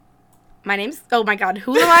My name's... Oh, my God.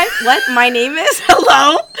 Who am I? What? My name is?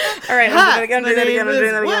 Hello? All right. I'm doing that again.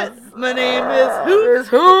 My name is who? Is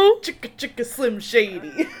who? Chicka Chicka Slim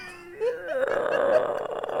Shady.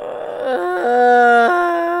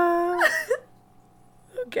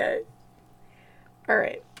 Okay. All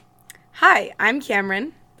right. Hi, I'm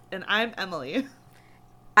Cameron. And I'm Emily.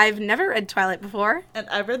 I've never read Twilight before. And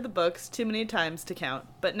I've read the books too many times to count,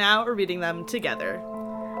 but now we're reading them together.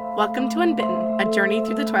 Welcome to Unbitten, a journey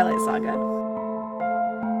through the Twilight Saga.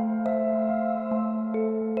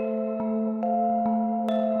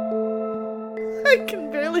 I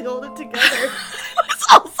can barely hold it together. I was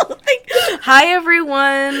also thinking, hi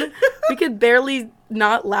everyone. We could barely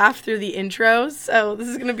not laugh through the intro, so this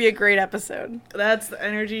is going to be a great episode. That's the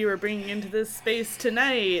energy we're bringing into this space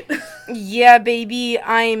tonight. Yeah, baby,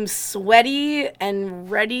 I'm sweaty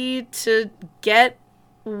and ready to get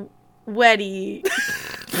wetty.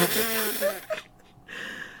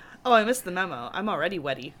 Oh, I missed the memo. I'm already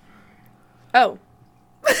wetty. Oh.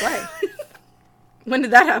 Why? When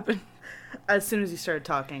did that happen? As soon as you started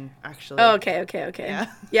talking, actually. Oh, okay. Yeah.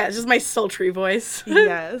 Yeah, it's just my sultry voice.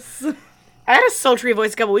 Yes. I had a sultry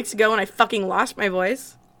voice a couple weeks ago and I fucking lost my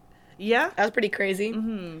voice. Yeah? That was pretty crazy.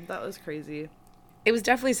 Mm-hmm. That was crazy. It was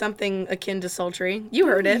definitely something akin to sultry. You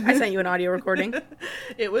heard it. I sent you an audio recording.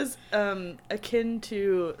 It was akin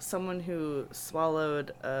to someone who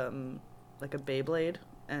swallowed like a Beyblade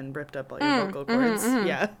and ripped up all your vocal cords.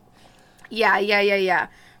 Yeah. Yeah.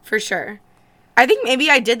 For sure. I think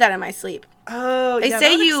maybe I did that in my sleep. Oh, they yeah,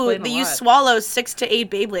 say that you swallow 6 to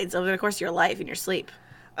 8 Beyblades over the course of your life in your sleep.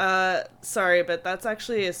 Sorry, but that's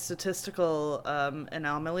actually a statistical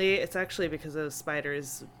anomaly. It's actually because of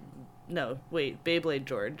spiders. No, wait, Beyblade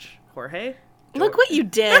Jorge? Look what you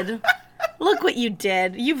did. Look what you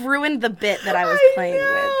did. You've ruined the bit that I was playing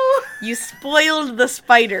with. You spoiled the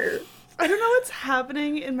spider. I don't know what's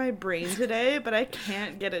happening in my brain today, but I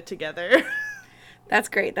can't get it together. That's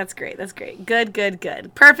great.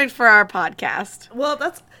 Good. Perfect for our podcast. Well,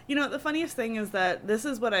 that's, the funniest thing is that this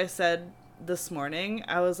is what I said this morning.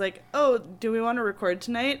 I was like, oh, do we want to record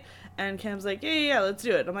tonight? And Cam's like, yeah, let's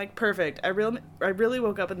do it. I'm like, perfect. I really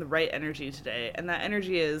woke up in the right energy today. And that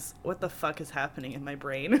energy is, what the fuck is happening in my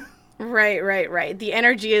brain? Right. The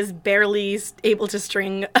energy is barely able to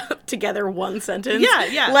string together one sentence.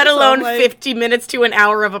 Yeah. Let alone 50 minutes to an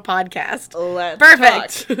hour of a podcast.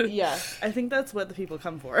 Perfect. Talk. Yeah. I think that's what the people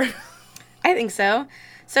come for. I think so.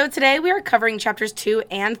 So today we are covering chapters 2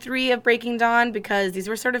 and 3 of Breaking Dawn because these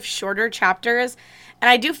were sort of shorter chapters. And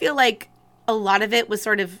I do feel like a lot of it was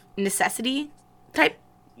sort of necessity type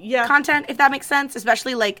content, if that makes sense.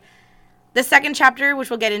 Especially like the second chapter, which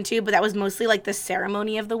we'll get into, but that was mostly like the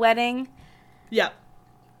ceremony of the wedding. Yeah.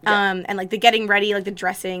 And like the getting ready, like the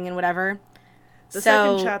dressing and whatever. The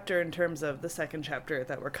second chapter in terms of the second chapter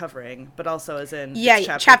that we're covering, but also as in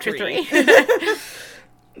chapter 3.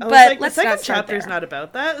 But the second chapter is not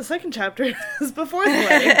about that. The second chapter is before the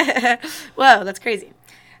wedding. Whoa, that's crazy.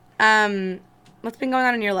 What's been going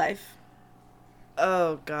on in your life?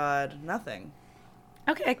 Oh, God. Nothing.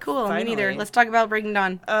 Okay, cool. Finally. Me neither. Let's talk about Breaking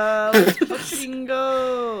Dawn. Let's fucking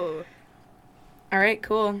go. All right,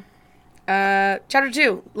 cool. Chapter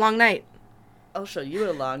 2, Long Night. I'll show you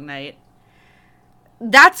a long night.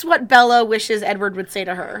 That's what Bella wishes Edward would say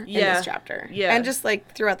to her in this chapter. Yeah. And just,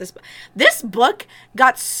 like, throughout this book. This book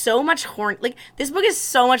got so much Like, this book is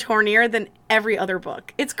so much hornier than every other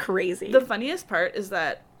book. It's crazy. The funniest part is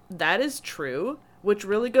that is true, which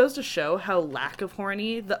really goes to show how lack of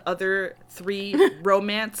horny the other 3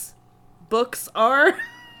 romance books are.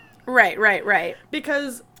 Right.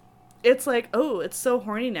 Because it's like, oh, it's so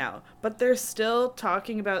horny now. But they're still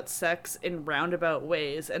talking about sex in roundabout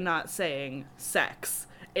ways and not saying sex.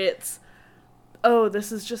 It's, oh,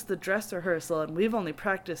 this is just the dress rehearsal and we've only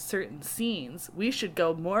practiced certain scenes. We should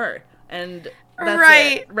go more. And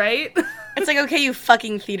that's it, right? It's like, okay, you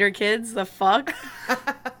fucking theater kids, the fuck?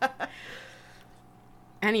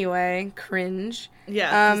 Anyway, cringe.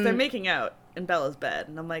 Yeah, because they're making out in Bella's bed.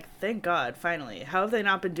 And I'm like, thank God, finally. How have they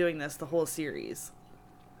not been doing this the whole series?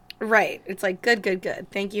 Right. It's like, good.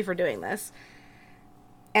 Thank you for doing this.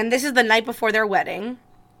 And this is the night before their wedding.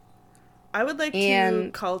 I would like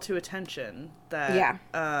to call to attention that... Yeah.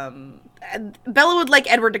 Bella would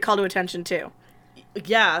like Edward to call to attention, too.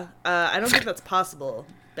 Yeah. I don't think that's possible,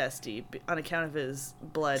 bestie, on account of his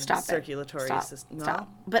blood circulatory system. No? Stop.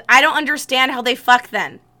 But I don't understand how they fuck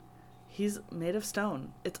then. He's made of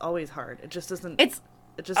stone. It's always hard. It just doesn't...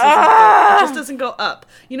 It just doesn't go up.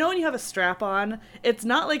 You know when you have a strap on? It's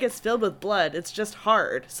not like it's filled with blood. It's just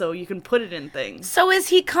hard, so you can put it in things. So is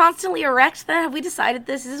he constantly erect then? Have we decided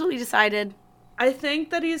this? Is this what we decided? I think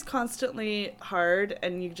that he's constantly hard,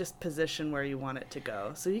 and you just position where you want it to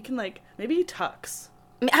go. So you can, like, maybe he tucks.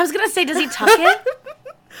 I was gonna say, does he tuck it?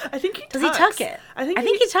 I think he tucks. Does he tuck it? I think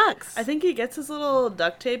he tucks. I think he gets his little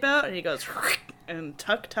duct tape out, and he goes, and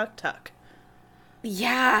tuck, tuck, tuck.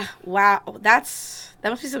 Yeah. Wow. That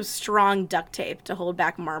must be some strong duct tape to hold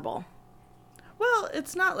back marble. Well,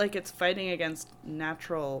 it's not like it's fighting against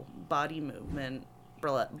natural body movement,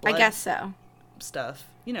 blood I guess so. stuff.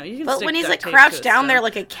 You know, you can. But when he's like crouched down there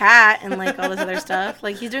like a cat and like all this other stuff,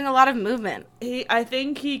 like he's doing a lot of movement. I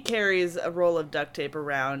think he carries a roll of duct tape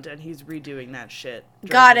around, and he's redoing that shit.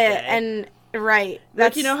 Got it. And right,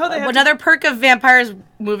 that's, like, you know how they have another perk of vampires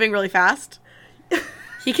moving really fast.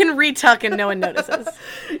 He can retuck and no one notices.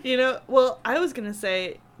 You know, well, I was gonna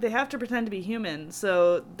say they have to pretend to be human,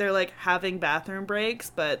 so they're like having bathroom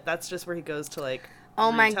breaks, but that's just where he goes to like.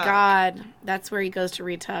 Oh retuck. my god, that's where he goes to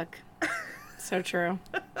retuck. So true.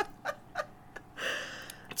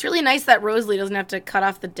 It's really nice that Rosalie doesn't have to cut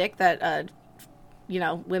off the dick that,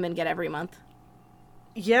 women get every month.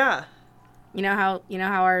 Yeah. You know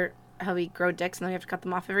how we grow dicks and then we have to cut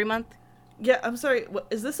them off every month? Yeah, I'm sorry. What,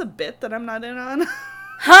 is this a bit that I'm not in on?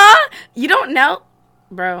 Huh? You don't know?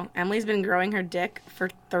 Bro, Emily's been growing her dick for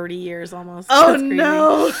 30 years almost. Oh,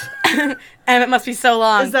 no. And it must be so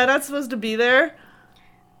long. Is that not supposed to be there?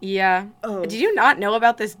 Yeah. Oh. Did you not know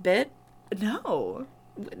about this bit? No.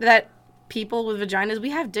 That people with vaginas,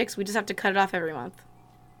 we have dicks, we just have to cut it off every month.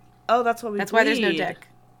 Oh, that's what we That's why there's no dick.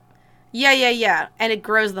 Yeah. And it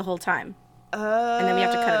grows the whole time. And then we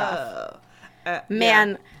have to cut it off.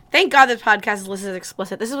 Man, thank God this podcast is listed as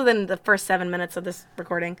explicit. This is within the first 7 minutes of this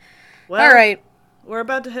recording. Well, all right. We're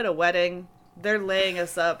about to hit a wedding. They're laying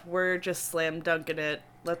us up. We're just slam dunking it.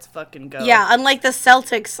 Let's fucking go. Yeah, unlike the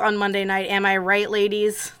Celtics on Monday night. Am I right,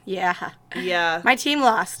 ladies? Yeah. Yeah. My team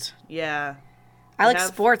lost. Yeah. I like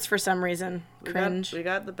sports for some reason. Cringe. We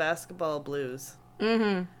got the basketball blues.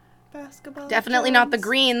 Mm-hmm. Basketball Definitely Jones. not the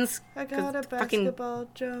greens. I got a basketball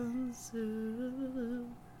Jones. Ooh.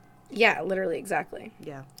 Yeah, literally, exactly.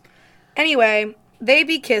 Yeah. Anyway, they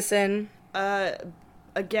be kissing.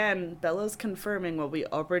 Again, Bella's confirming what we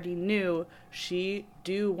already knew. She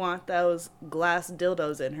do want those glass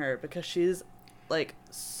dildos in her because she's like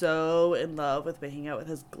so in love with making out with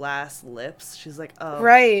his glass lips. She's like, oh,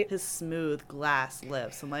 right, his smooth glass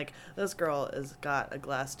lips. I'm like, this girl has got a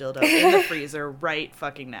glass dildo in the freezer right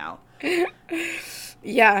fucking now.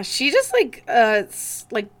 Yeah, she just like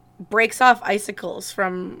breaks off icicles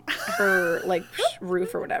from her like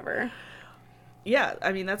roof or whatever. Yeah,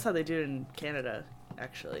 I mean that's how they do it in Canada,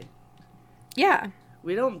 actually. Yeah.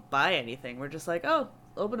 We don't buy anything. We're just like, oh,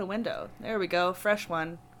 open a window. There we go, fresh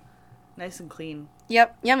one. Nice and clean.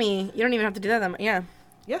 Yep, yummy. You don't even have to do that. Yeah.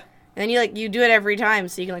 Yeah. And then you do it every time,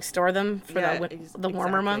 so you can like store them for the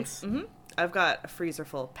warmer exactly. months. Mm-hmm. I've got a freezer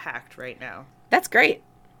full packed right now. That's great.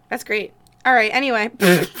 All right. Anyway.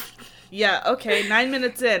 Yeah. Okay. 9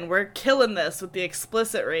 minutes in, we're killing this with the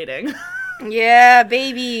explicit rating. Yeah,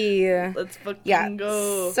 baby. Let's fucking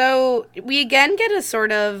go. So we again get a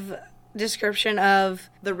sort of description of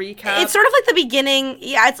the recap. It's sort of like the beginning.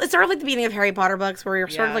 Yeah, it's sort of like the beginning of Harry Potter books where you're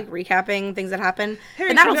sort of like recapping things that happen.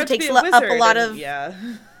 And that also takes up a lot of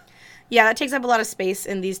that takes up a lot of space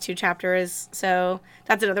in these two chapters. So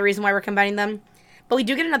that's another reason why we're combining them. But we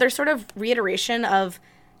do get another sort of reiteration of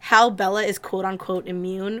how Bella is quote unquote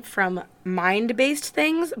immune from mind-based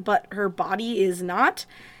things, but her body is not,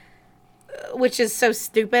 which is so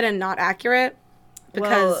stupid and not accurate.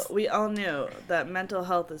 Because we all knew that mental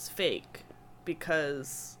health is fake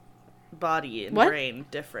because body and brain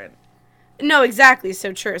different. No, exactly.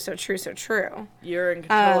 So true. You're in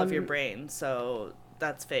control of your brain, so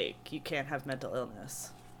that's fake. You can't have mental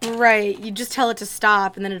illness. Right. You just tell it to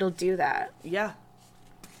stop, and then it'll do that. Yeah.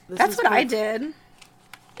 That's what I did.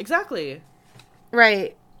 Exactly.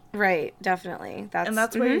 Right. Definitely. And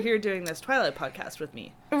that's why you're here doing this Twilight podcast with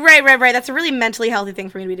me. Right. That's a really mentally healthy thing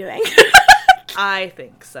for me to be doing. I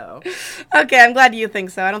think so. Okay, I'm glad you think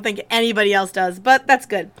so. I don't think anybody else does, but that's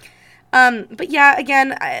good. But yeah,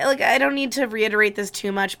 again, I don't need to reiterate this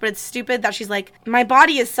too much, but it's stupid that she's like, my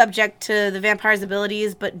body is subject to the vampire's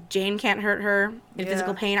abilities, but Jane can't hurt her in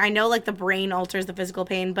physical pain. I know, like, the brain alters the physical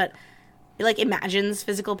pain, but it, like, imagines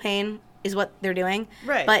physical pain is what they're doing.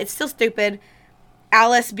 Right. But it's still stupid.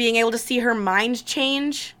 Alice being able to see her mind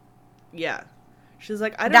change. Yeah. She's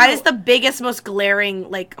like, I don't know. That is the biggest, most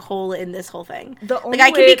glaring, like, hole in this whole thing.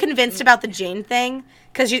 I could be convinced about the Jane thing,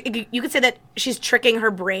 because you could say that she's tricking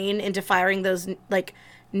her brain into firing those, like,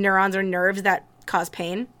 neurons or nerves that cause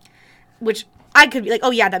pain, which I could be like,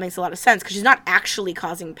 oh, yeah, that makes a lot of sense, because she's not actually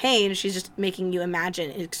causing pain. She's just making you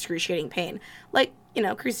imagine excruciating pain. Like,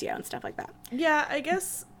 Crucio and stuff like that. Yeah, I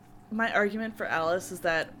guess my argument for Alice is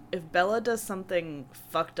that if Bella does something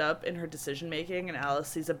fucked up in her decision making and Alice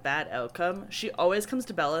sees a bad outcome, she always comes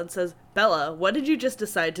to Bella and says, Bella, what did you just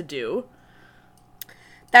decide to do?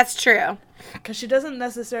 That's true. Because she doesn't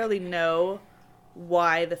necessarily know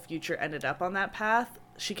why the future ended up on that path.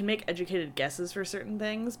 She can make educated guesses for certain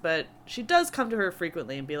things, but she does come to her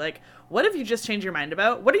frequently and be like, what have you just changed your mind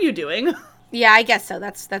about? What are you doing? Yeah, I guess so.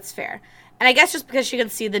 That's fair. And I guess just because she can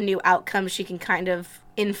see the new outcome, she can kind of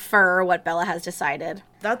infer what Bella has decided.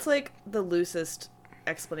 That's like the loosest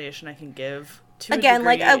explanation I can give to Again,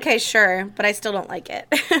 a degree. like, okay, sure, but I still don't like it.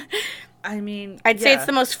 I mean, I'd say it's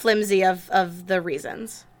the most flimsy of the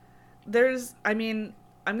reasons. I'm going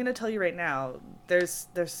to tell you right now, there's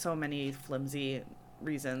so many flimsy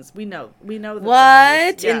reasons. We know that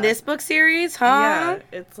What? yeah. In this book series, huh? Yeah,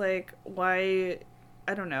 it's like, why,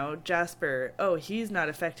 I don't know, Jasper, he's not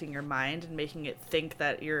affecting your mind and making it think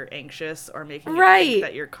that you're anxious or making it think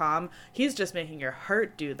that you're calm. He's just making your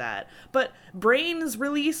heart do that. But brains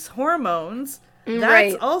release hormones.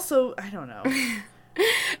 That's also, I don't know.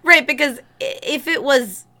 Right, because if it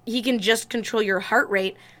was, he can just control your heart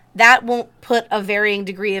rate, that won't put a varying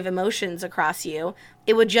degree of emotions across you.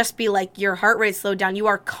 It would just be like your heart rate slowed down. You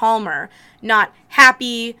are calmer, not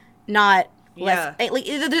happy, not less.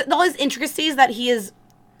 Like all these intricacies that he is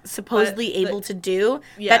supposedly able to do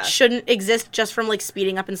that shouldn't exist just from like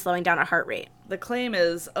speeding up and slowing down a heart rate. The claim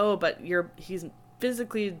is, but he's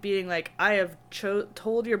physically being like, I have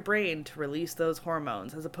told your brain to release those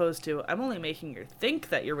hormones, as opposed to, I'm only making you think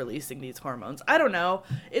that you're releasing these hormones. I don't know.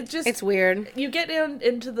 It's weird. You get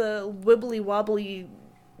into the wibbly wobbly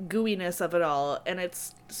gooiness of it all, and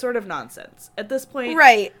it's sort of nonsense at this point.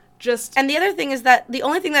 Right. And the other thing is that the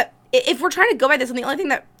only thing that, if we're trying to go by this, and the only thing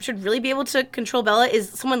that should really be able to control Bella is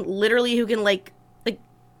someone literally who can like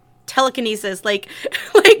telekinesis, like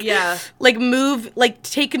move, like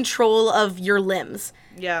take control of your limbs.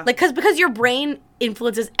 Yeah. Like, because your brain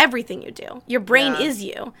influences everything you do. Your brain is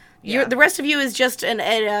you. The rest of you is just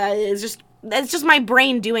it's just my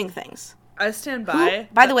brain doing things. I stand by.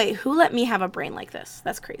 By the way, who let me have a brain like this?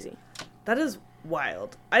 That's crazy. That is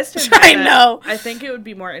wild. I stand by that. I know. I think it would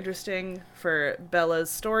be more interesting for Bella's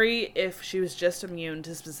story if she was just immune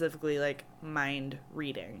to specifically, like, mind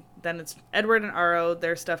reading. Then it's Edward and Aro,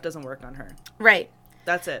 their stuff doesn't work on her. Right.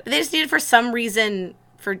 That's it. But they just needed for some reason,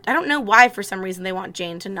 I don't know why for some reason they want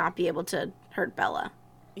Jane to not be able to hurt Bella.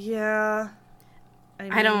 Yeah.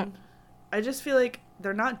 I just feel like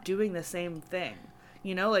they're not doing the same thing.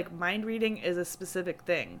 You know, like, mind reading is a specific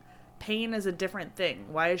thing. Pain is a different thing.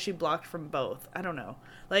 Why is she blocked from both? I don't know.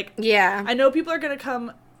 Like, yeah. I know people are going to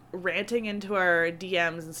come ranting into our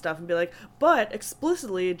DMs and stuff and be like, but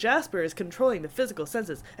explicitly Jasper is controlling the physical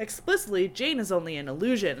senses. Explicitly Jane is only an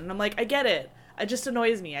illusion. And I'm like, I get it. It just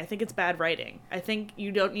annoys me. I think it's bad writing. I think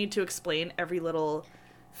you don't need to explain every little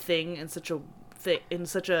thing in such a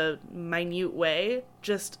minute way.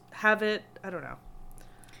 Just have it, I don't know.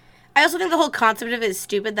 I also think the whole concept of it is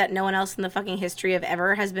stupid that no one else in the fucking history of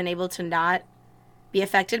ever has been able to not be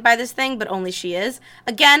affected by this thing, but only she is.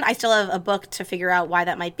 Again, I still have a book to figure out why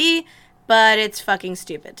that might be, but it's fucking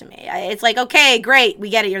stupid to me. It's like, okay, great, we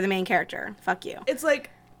get it, you're the main character. Fuck you. It's like,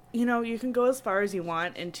 you know, you can go as far as you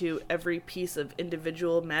want into every piece of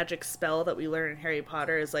individual magic spell that we learn in Harry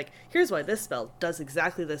Potter is like, here's why this spell does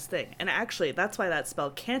exactly this thing. And actually, that's why that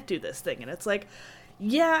spell can't do this thing. And it's like,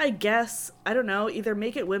 yeah, I guess, I don't know, either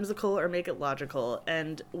make it whimsical or make it logical,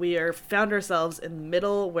 and we found ourselves in the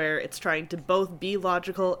middle where it's trying to both be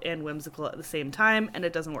logical and whimsical at the same time, and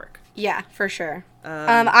it doesn't work. Yeah, for sure.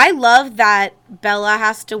 I love that Bella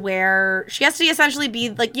has to essentially be,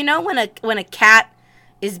 like, you know when a cat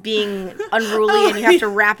is being unruly and you have to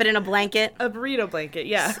wrap it in a blanket? A burrito blanket,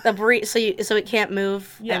 yeah. So it can't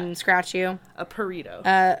move and scratch you? A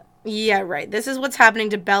burrito. Yeah, right. This is what's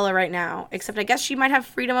happening to Bella right now. Except I guess she might have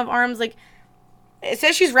freedom of arms. Like, it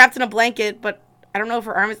says she's wrapped in a blanket, but I don't know if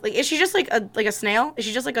her arm is... Like, is she just like a snail? Is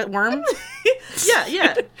she just like a worm?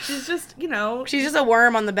 Yeah. She's just, you know... She's just a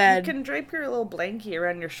worm on the bed. You can drape your little blankie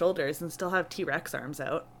around your shoulders and still have T-Rex arms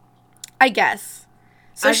out. I guess.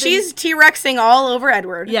 So she's T-Rexing all over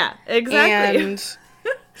Edward. Yeah, exactly. And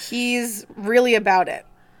he's really about it.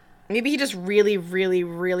 Maybe he just really, really,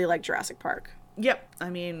 really liked Jurassic Park. Yep. I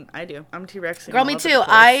mean, I do. I'm T-Rexing. Girl, me too.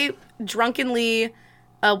 I drunkenly...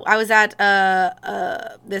 I was at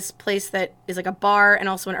this place that is like a bar and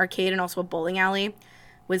also an arcade and also a bowling alley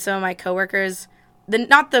with some of my coworkers.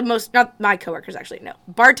 Not my coworkers, actually, no.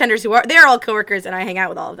 Bartenders they're all coworkers and I hang out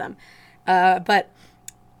with all of them. But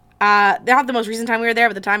not the most recent time we were there,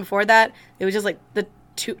 but the time before that, it was just like the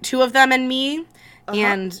two of them and me. Uh-huh.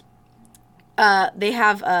 And They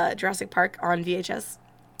have Jurassic Park on VHS.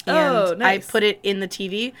 And Oh, nice. I put it in the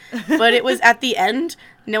TV, but it was at the end.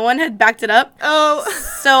 No one had backed it up. Oh.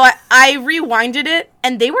 So I rewinded it,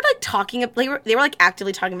 and they were like talking. They were like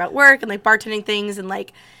actively talking about work and like bartending things and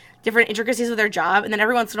like different intricacies of their job. And then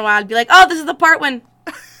every once in a while, I'd be like, "Oh, this is the part when,"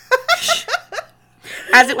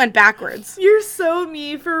 as it went backwards. You're so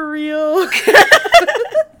me for real.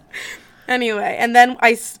 Anyway, and then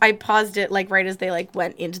I paused it like right as they like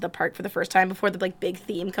went into the park for the first time before the like big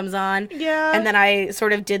theme comes on. Yeah. And then I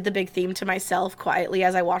sort of did the big theme to myself quietly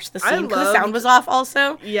as I watched the I scene because the loved- sound was off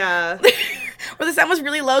also. Yeah. Or the sound was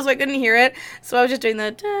really low so I couldn't hear it. So I was just doing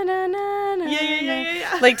the da-na-na-na-na,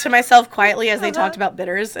 Yeah. like to myself quietly as they talked about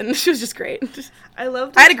bitters, and it was just great. I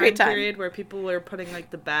loved I had a great time. period where people were putting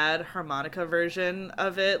like the bad harmonica version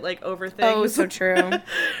of it like over things. Oh, so true.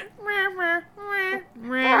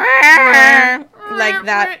 Like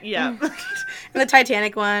that. Yeah. And the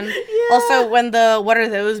Titanic one. Yeah. Also, when the "What are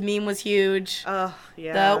those" meme was huge. Oh,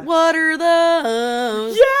 yeah. The "What are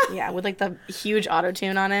those?" Yeah. Yeah, with like the huge auto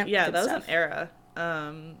tune on it. Yeah, Good that was stuff. an era.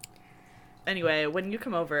 Anyway, when you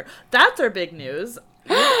come over, that's our big news.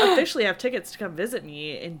 You officially have tickets to come visit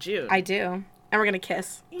me in June. I do. And we're gonna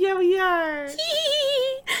kiss. Yeah, we are.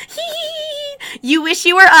 You wish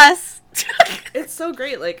you were us. It's so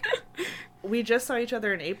great. Like, we just saw each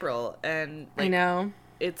other in April, and like, I know.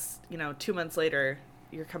 it's 2 months later.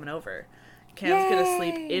 You're coming over. Cam's gonna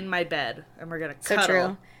sleep Yay. in my bed, and we're gonna So cuddle.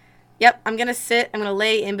 true. Yep, I'm gonna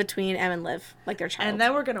lay in between Em and Liv like their child. And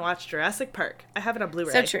then we're gonna watch Jurassic Park. I have it on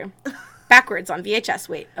Blu-ray. So true. Backwards on VHS.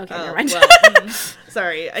 Wait. Okay, Oh, never mind. well,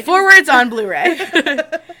 sorry. I can- Forwards on Blu-ray.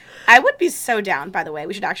 I would be so down, by the way.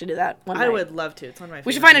 We should actually do that one I night. would love to. It's one of my.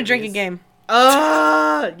 We should favorite find a drinking movies. game.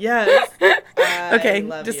 Oh yes. I Okay,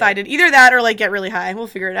 love decided. Either that or like get really high. We'll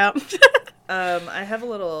figure it out. You. I have a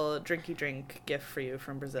little drinky drink gift for you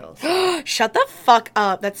from Brazil. Shut the fuck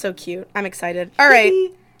up. That's so cute. I'm excited. All right.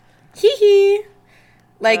 Hee hee.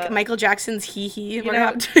 Like Michael Jackson's hee hee we're know-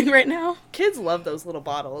 not doing right now. Kids love those little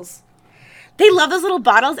bottles. They love those little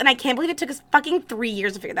bottles, and I can't believe it took us fucking 3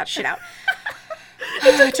 years to figure that shit out.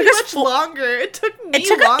 It took us much full- longer. It took me It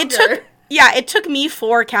took longer. it took me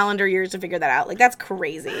 4 calendar years to figure that out. Like, that's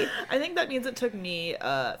crazy. I think that means it took me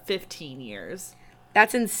 15 years.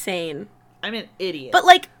 That's insane. I'm an idiot. But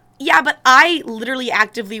like, yeah, but I literally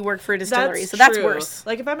actively work for a distillery, so that's true. worse.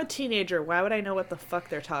 Like, if I'm a teenager, why would I know what the fuck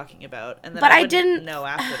they're talking about? And then But I wouldn't didn't- know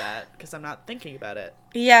after that because I'm not thinking about it.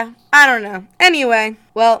 Yeah, I don't know. Anyway,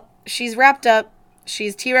 well, she's wrapped up.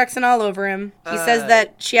 She's T-Rexing all over him. He says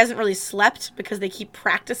that she hasn't really slept because they keep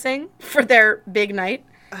practicing for their big night.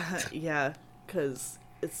 Yeah, because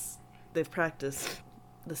they've practiced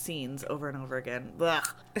the scenes over and over again. Blah.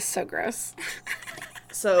 It's so gross.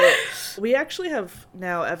 So we actually have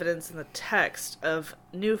now evidence in the text of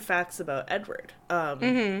new facts about Edward.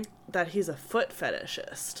 That he's a foot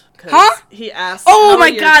fetishist. 'Cause Huh? He asks. Oh "How my are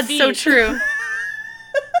your god, so feet?" true.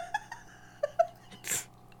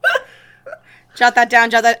 Jot that down,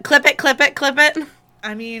 clip it.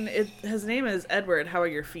 I mean, his name is Edward. How are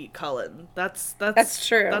your feet, Cullen? That's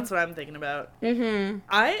true. That's what I'm thinking about. Mm-hmm.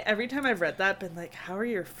 Every time I've read that, been like, how are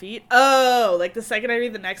your feet? Oh, like the second I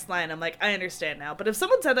read the next line, I'm like, I understand now. But if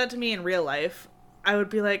someone said that to me in real life, I would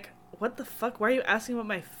be like, what the fuck? Why are you asking about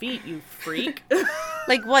my feet, you freak?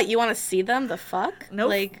 Like, what, you want to see them? The fuck? Nope.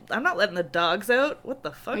 Like, I'm not letting the dogs out. What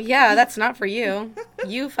the fuck? yeah, that's not for you.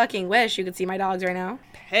 You fucking wish you could see my dogs right now.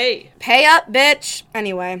 Hey. Pay up, bitch.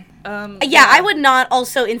 Anyway. Yeah, I would not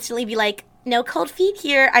also instantly be like, no cold feet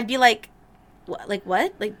here. I'd be like, what? Like,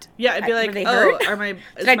 what? Like, Yeah, I'd be were like, they oh, hurt? are my...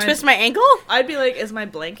 Did I twist my ankle? I'd be like, is my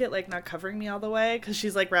blanket, like, not covering me all the way? Because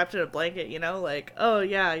she's, like, wrapped in a blanket, you know? Like, oh,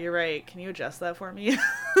 yeah, you're right. Can you adjust that for me?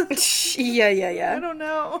 Yeah. I don't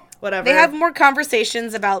know. Whatever. They have more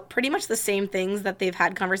conversations about pretty much the same things that they've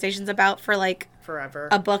had conversations about for, like, Forever.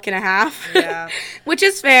 a book and a half. Yeah. Which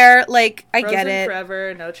is fair. Like, I Frozen get it.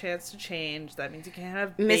 forever, no chance to change. That means you can't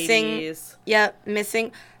have Missing- babies. Yeah,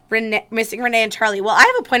 missing Renee and Charlie. Well, I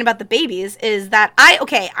have a point about the babies. Is that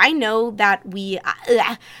I know that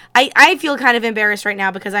I feel kind of embarrassed right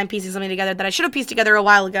now because I'm piecing something together that I should have pieced together a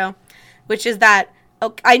while ago, which is that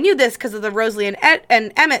I knew this because of the Rosalie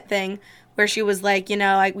and Emmett thing, where she was like,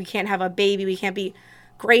 we can't have a baby, we can't be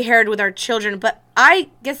gray-haired with our children. But I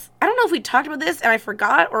guess I don't know if we talked about this and I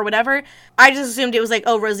forgot or whatever. I just assumed it was like,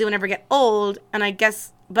 oh, Rosalie will never get old, and I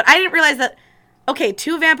guess, but I didn't realize that. Okay,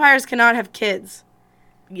 2 vampires cannot have kids.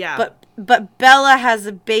 Yeah. But Bella has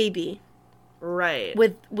a baby right.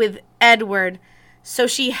 with Edward, so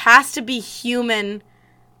she has to be human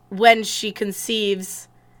when she conceives,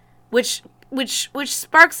 which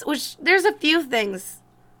sparks there's a few things.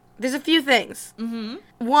 Mm-hmm.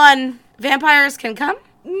 One, Vampires can come?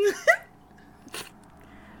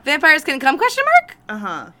 Vampires can come, question mark?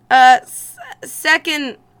 Uh-huh.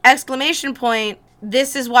 Second exclamation point,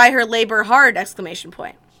 this is why her labor hard, exclamation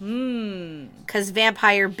point. Because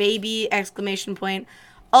vampire baby, exclamation point.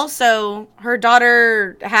 Also, her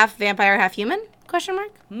daughter, half vampire, half human, question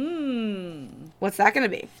mark? What's that going to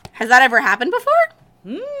be? Has that ever happened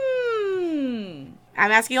before?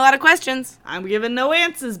 I'm asking a lot of questions. I'm giving no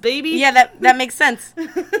answers, baby. Yeah, that makes sense.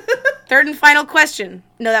 Third and final question.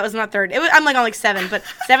 No, that was not third. I'm like on like 7, but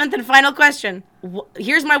 7th and final question.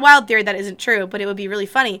 Here's my wild theory that isn't true, but it would be really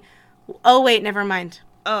funny. Oh, wait, never mind.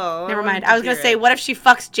 Oh. Never mind. I was going to say, what if she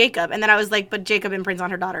fucks Jacob? And then I was like, but Jacob imprints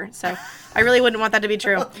on her daughter. So I really wouldn't want that to be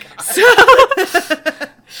true. So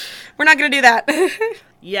we're not going to do that.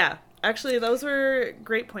 Yeah. Actually, those were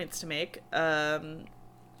great points to make.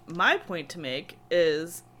 My point to make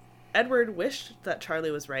is Edward wished that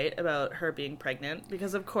Charlie was right about her being pregnant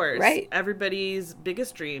because, of course, right. Everybody's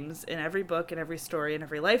biggest dreams in every book and every story in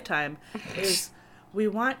every lifetime is we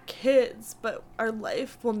want kids, but our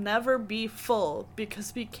life will never be full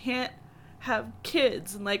because we can't have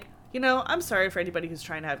kids. And, like, you know, I'm sorry for anybody who's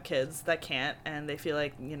trying to have kids that can't and they feel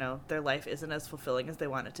like, you know, their life isn't as fulfilling as they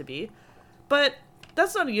want it to be. But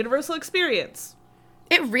that's not a universal experience.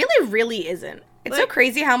 It really, really isn't. It's like, so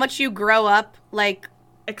crazy how much you grow up, like,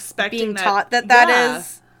 expecting being that, taught that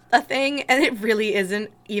is a thing, and it really isn't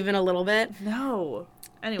even a little bit. No.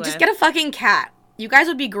 Anyway. Just get a fucking cat. You guys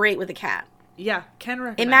would be great with a cat. Yeah, can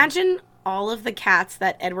recommend. Imagine all of the cats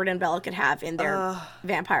that Edward and Bella could have in their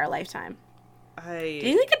vampire lifetime. Do you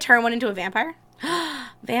think they could turn one into a vampire?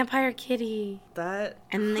 Vampire kitty. That.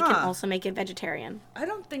 And then they can also make it vegetarian. I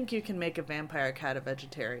don't think you can make a vampire cat a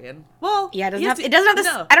vegetarian. Well, yeah, it doesn't have this.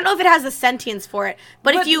 No. I don't know if it has the sentience for it,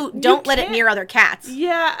 but if you don't let it near other cats.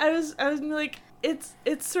 Yeah, I was like, it's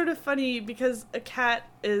sort of funny because a cat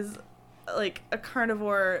is like a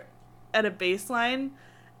carnivore at a baseline.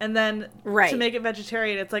 And then to make it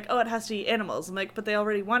vegetarian, it's like, oh, it has to eat animals. I'm like, but they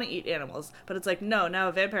already want to eat animals. But it's like, no, now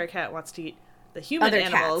a vampire cat wants to eat the human other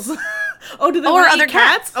animals. Cats. Oh, do they want to eat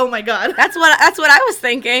cats? Oh my god. That's what I was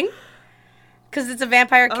thinking. Because it's a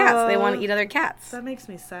vampire cat, so they want to eat other cats. That makes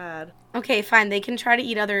me sad. Okay, fine. They can try to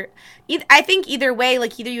eat other... I think either way,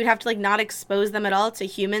 like, either you'd have to, like, not expose them at all to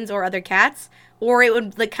humans or other cats, or it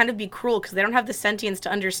would, like, kind of be cruel because they don't have the sentience to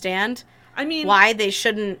understand why they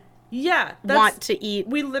shouldn't want to eat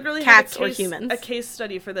we literally cats had or humans. A case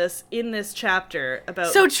study for this in this chapter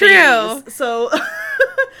about so true. Babies. So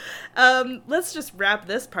let's just wrap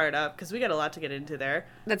this part up because we got a lot to get into there.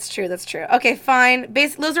 That's true. Okay, fine.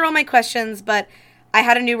 Those are all my questions, but I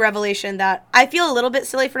had a new revelation that I feel a little bit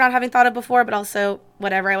silly for not having thought of before, but also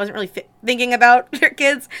whatever. I wasn't really thinking about their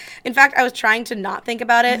kids. In fact, I was trying to not think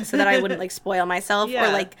about it so that I wouldn't like spoil myself or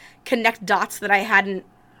like connect dots that I hadn't.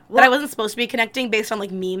 That I wasn't supposed to be connecting based on,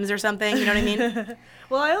 like, memes or something, you know what I mean?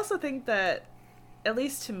 Well, I also think that, at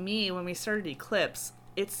least to me, when we started Eclipse,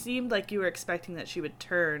 it seemed like you were expecting that she would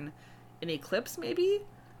turn in Eclipse, maybe?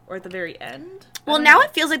 Or at the very end? Well, now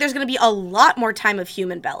it feels like there's going to be a lot more time of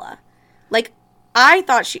human Bella. Like, I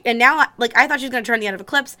thought I thought she was going to turn at the end of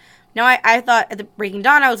Eclipse. Now I thought at the Breaking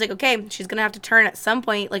Dawn, I was like, okay, she's going to have to turn at some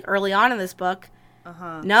point, like, early on in this book.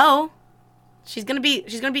 No. She's gonna be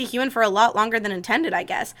human for a lot longer than intended, I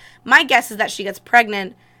guess. My guess is that she gets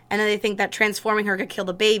pregnant, and then they think that transforming her could kill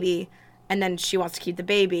the baby, and then she wants to keep the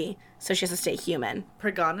baby, so she has to stay human.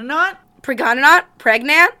 Pregnant? Pregnant?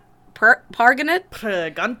 Parganate?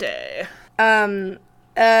 Pregante.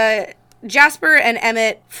 Jasper and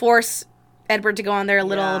Emmett force Edward to go on their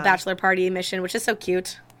little bachelor party mission, which is so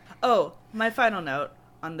cute. Oh, my final note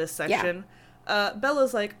on this section. Yeah.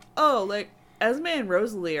 Bella's like, oh, like, Esme and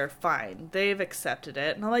Rosalie are fine. They've accepted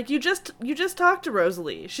it. And I'm like, you just talked to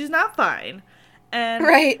Rosalie. She's not fine.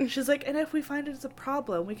 And she's like, and if we find it's a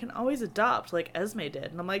problem, we can always adopt like Esme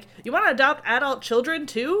did. And I'm like, you want to adopt adult children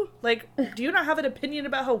too? Like, do you not have an opinion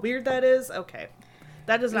about how weird that is? Okay.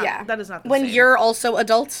 That is not the when same. You're also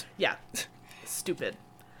adult? Yeah. Stupid.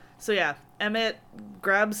 So yeah, Emmett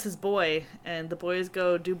grabs his boy and the boys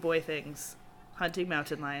go do boy things. Hunting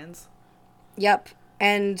mountain lions. Yep.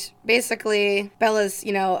 And basically, Bella's,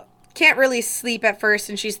 can't really sleep at first,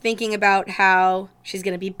 and she's thinking about how she's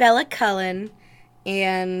going to be Bella Cullen,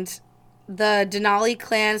 and the Denali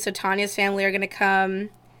clan, so Tanya's family, are going to come.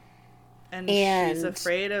 And she's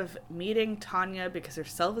afraid of meeting Tanya because her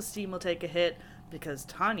self-esteem will take a hit because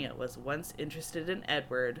Tanya was once interested in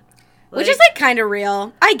Edward. Which is, like, kind of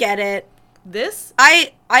real. I get it.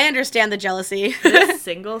 I understand the jealousy. This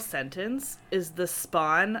single sentence is the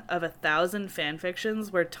spawn of 1,000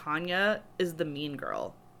 fanfictions where Tanya is the mean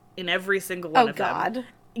girl in every single one of them. Oh, God.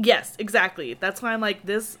 Yes, exactly. That's why I'm like,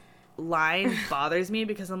 this line bothers me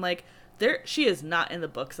because I'm like, she is not in the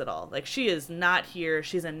books at all. Like, she is not here.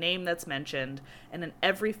 She's a name that's mentioned, and in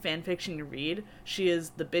every fan fiction you read, she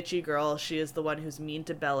is the bitchy girl. She is the one who's mean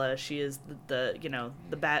to Bella. She is the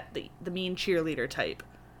mean cheerleader type.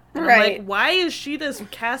 And right. I'm like, why is she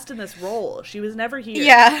cast in this role? She was never here.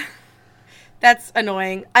 Yeah. That's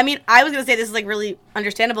annoying. I mean, I was going to say this is, like, really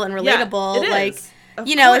understandable and relatable. Yeah, it like, is.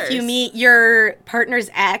 If you meet your partner's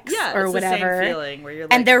ex or it's whatever, the same feeling where you're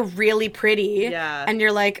like, and they're really pretty, yeah, and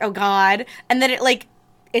you're like, oh God. And then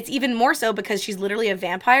it's even more so because she's literally a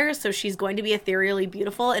vampire, so she's going to be ethereally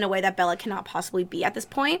beautiful in a way that Bella cannot possibly be at this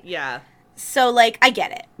point. Yeah. So, like, I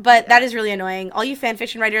get it. But that is really annoying. All you fan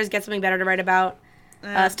fiction writers, get something better to write about.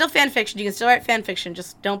 Still fan fiction. You can still write fan fiction.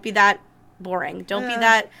 Just don't be that boring. Don't be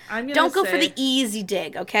that. Don't go for the easy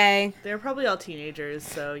dig, okay? They're probably all teenagers,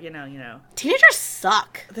 so you know. Teenagers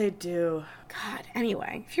suck. They do. God.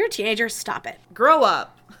 Anyway, if you're a teenager, stop it. Grow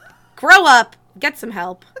up. Grow up. Get some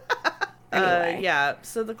help. Anyway. Yeah.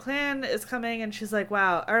 So the clan is coming, and she's like,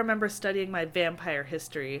 "Wow, I remember studying my vampire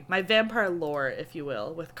history, my vampire lore, if you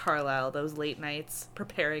will, with Carlisle. Those late nights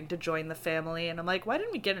preparing to join the family." And I'm like, "Why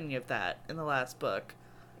didn't we get any of that in the last book?"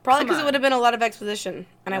 Probably because it would have been a lot of exposition,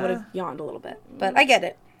 and I would have yawned a little bit. But I get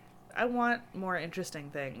it. I want more interesting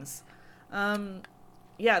things.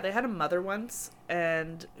 Yeah, they had a mother once,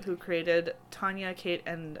 and who created Tanya, Kate,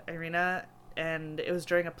 and Irina, and it was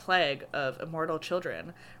during a plague of immortal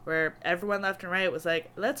children, where everyone left and right was like,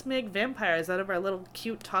 let's make vampires out of our little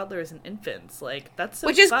cute toddlers and infants. Like, that's so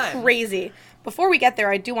fun. Which is crazy. Before we get there,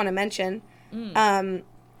 I do want to mention,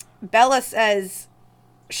 Bella says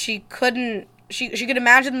she couldn't... She could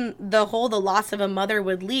imagine the loss of a mother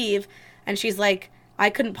would leave, and she's like, I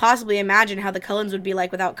couldn't possibly imagine how the Cullens would be like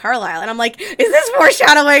without Carlisle. And I'm like, is this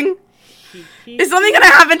foreshadowing? Is something going to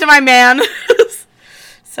happen to my man?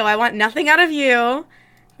 So I want nothing out of you,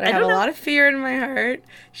 but I have a lot of fear in my heart.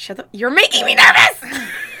 Shut up. You're making me nervous!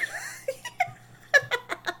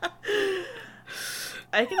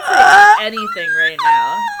 I can say anything right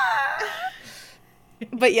now.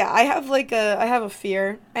 But yeah, I have a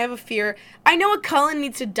fear. I know a Cullen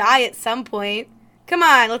needs to die at some point. Come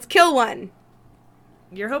on, let's kill one.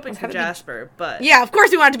 You're hoping for Jasper, but... Yeah, of course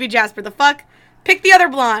we want it to be Jasper. The fuck? Pick the other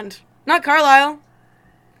blonde. Not Carlisle.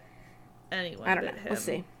 Anyone I don't know. him. We'll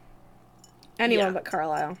see. Anyone but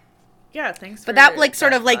Carlisle. Yeah, thanks for that. But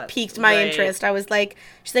that piqued my interest. I was like,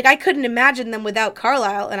 she's like, I couldn't imagine them without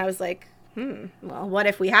Carlisle. And I was like, well, what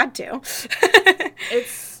if we had to?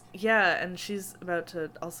 Yeah, and she's about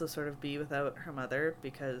to also sort of be without her mother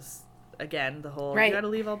because, again, the whole, you gotta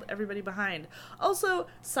leave everybody behind. Also,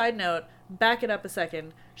 side note, back it up a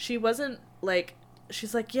second, she wasn't, like,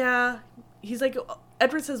 she's like, yeah, he's like,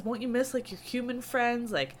 Edward says, won't you miss, like, your human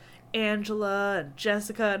friends, like, Angela and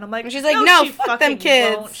Jessica, and I'm like, and she's like, no, fuck them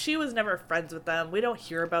kids. Won't. She was never friends with them. We don't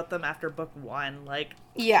hear about them after book 1, like,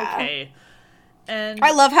 yeah. Okay. And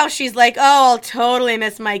I love how she's like, oh, I'll totally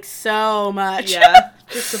miss Mike so much. Yeah,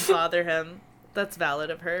 just to bother him. That's valid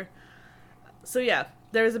of her. So yeah,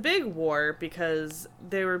 there was a big war because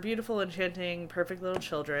they were beautiful, enchanting, perfect little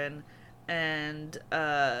children, and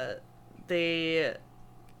they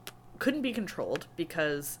couldn't be controlled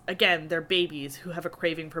because, again, they're babies who have a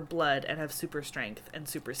craving for blood and have super strength and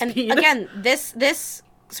super speed. And again, this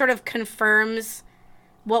sort of confirms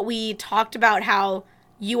what we talked about, how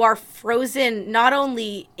you are frozen not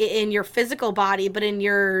only in your physical body, but in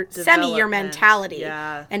your your mentality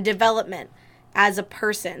and development as a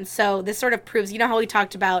person. So this sort of proves, you know how we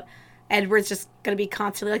talked about Edward's just going to be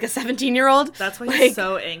constantly like a 17-year-old? That's why he's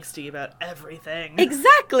so angsty about everything.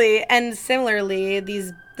 Exactly. And similarly,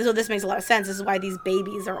 this makes a lot of sense. This is why these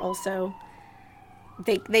babies are also,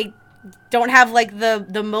 they don't have like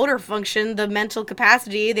the motor function, the mental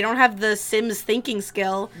capacity. They don't have the Sims thinking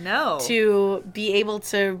skill. No. To be able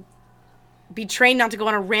to be trained not to go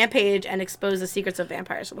on a rampage and expose the secrets of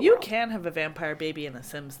vampires to the world. You can have a vampire baby in The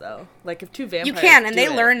Sims though. Like if two vampires you can, and they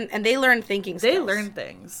learn thinking skills. They learn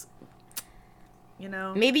things. You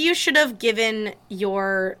know. Maybe you should have given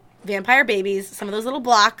your vampire babies some of those little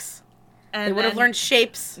blocks. And they would have learned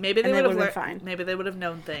shapes. Maybe they would have been fine. Maybe they would have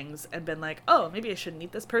known things and been like, "Oh, maybe I shouldn't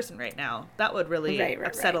eat this person right now." That would really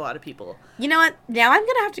upset a lot of people. You know what? Now I'm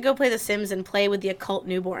gonna have to go play The Sims and play with the occult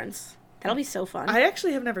newborns. That'll be so fun. I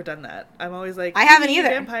actually have never done that. I'm always like, I haven't either.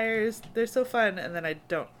 Vampires, they're so fun, and then I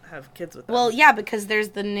don't have kids with them. Well, yeah, because there's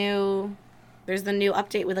the new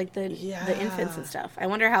update with like the infants and stuff. I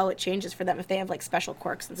wonder how it changes for them if they have like special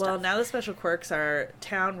quirks and stuff. Well, now the special quirks are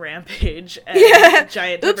town rampage and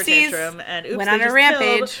giant temper tantrum, and went on a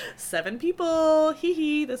rampage. 7 people. Hee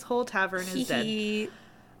hee. This whole tavern is dead.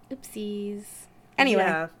 Oopsies. Anyway.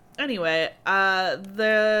 Yeah. Anyway,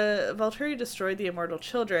 the Volturi destroyed the immortal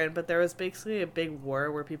children, but there was basically a big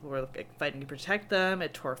war where people were like, fighting to protect them.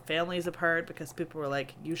 It tore families apart because people were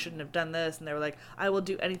like, you shouldn't have done this. And they were like, I will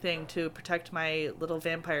do anything to protect my little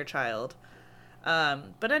vampire child.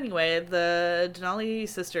 But anyway, the Denali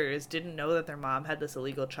sisters didn't know that their mom had this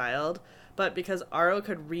illegal child. But because Aro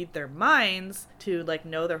could read their minds to like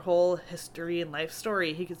know their whole history and life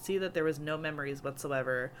story, he could see that there was no memories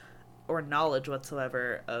whatsoever or knowledge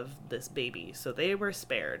whatsoever of this baby. So they were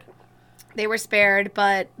spared. They were spared,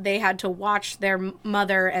 but they had to watch their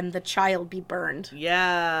mother and the child be burned.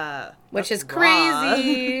 Yeah. Which is raw.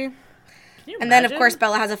 crazy. Can you And then, of imagine? course,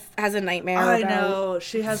 Bella has a nightmare I about know.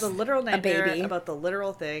 She has a literal nightmare baby. about the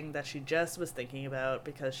literal thing that she just was thinking about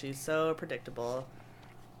because she's so predictable.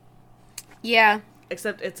 Yeah.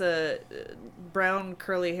 Except it's a brown,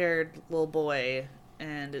 curly-haired little boy,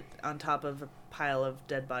 and on top of a pile of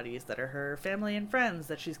dead bodies that are her family and friends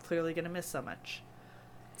that she's clearly going to miss so much.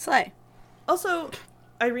 Slay. Also,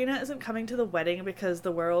 Irina isn't coming to the wedding because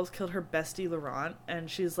the werewolves killed her bestie, Laurent, and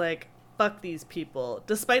she's like, fuck these people.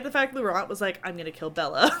 Despite the fact Laurent was like, I'm going to kill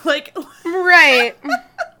Bella. Like... Right.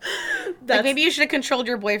 That's... Like, maybe you should have controlled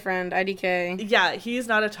your boyfriend, IDK. Yeah, he's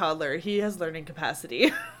not a toddler. He has learning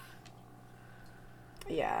capacity.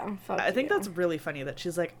 Yeah, fuck I think you. that's really funny that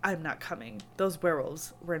she's like, I'm not coming. Those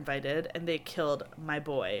werewolves were invited and they killed my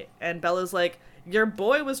boy. And Bella's like, your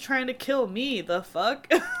boy was trying to kill me, the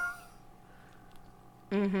fuck?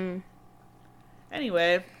 Mm-hmm.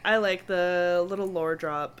 Anyway, I like the little lore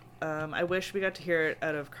drop. I wish we got to hear it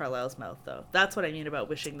out of Carlisle's mouth, though. That's what I mean about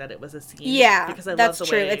wishing that it was a scene. Yeah, because I that's love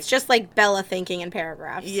the true. way... It's just like Bella thinking in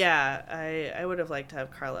paragraphs. Yeah, I would have liked to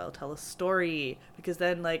have Carlisle tell a story, because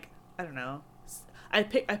then, like, I don't know, I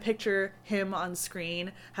picture him on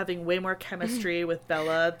screen having way more chemistry with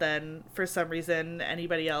Bella than, for some reason,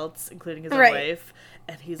 anybody else, including his own wife.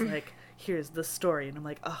 And he's like, here's the story. And I'm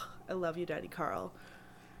like, oh, I love you, Daddy Carl.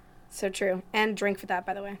 So true. And drink for that,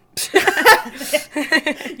 by the way.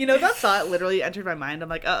 You know, that thought literally entered my mind. I'm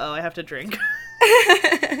like, uh-oh, I have to drink.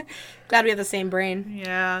 Glad we have the same brain.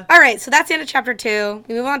 Yeah. All right, so that's the end of chapter 2.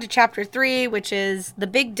 We move on to chapter 3, which is the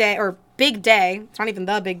big day, or big day. It's not even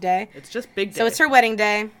the big day. It's just big day. So it's her wedding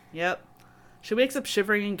day. Yep. She wakes up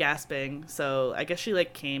shivering and gasping, so I guess she,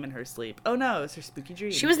 like, came in her sleep. Oh, no, it's her spooky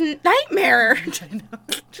dream. She was nightmare. I know.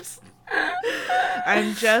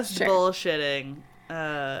 I'm just Sure. bullshitting.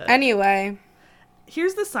 Anyway.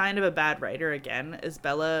 Here's the sign of a bad writer again, is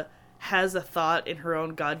Bella has a thought in her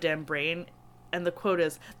own goddamn brain, and the quote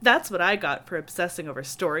is, "That's what I got for obsessing over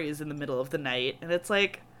stories in the middle of the night." And it's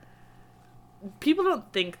like, people don't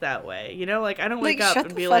think that way, you know? Like, I don't wake up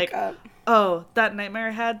and be like, oh, that nightmare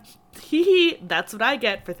I had? Hee, that's what I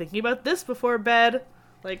get for thinking about this before bed.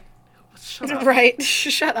 Like, shut up. Right.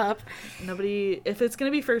 Shut up. Nobody, if it's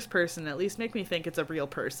gonna be first person, at least make me think it's a real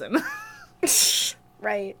person.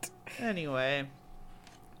 Right. Anyway.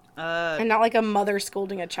 And not like a mother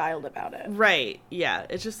scolding a child about it. Right. Yeah.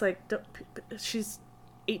 It's just like, she's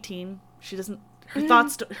 18. She doesn't, her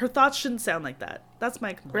thoughts shouldn't sound like that. That's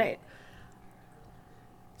my complaint. Right.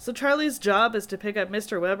 So Charlie's job is to pick up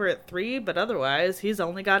Mr. Weber at 3, but otherwise he's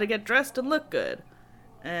only got to get dressed and look good.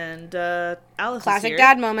 And Alice is here.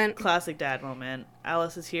 Dad moment. Classic dad moment.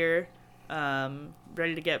 Alice is here,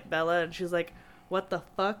 ready to get Bella, and she's like, what the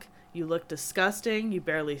fuck? You look disgusting. You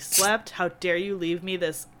barely slept. How dare you leave me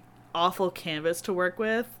this awful canvas to work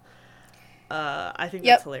with? I think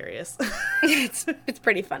that's hilarious. It's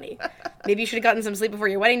pretty funny. Maybe you should have gotten some sleep before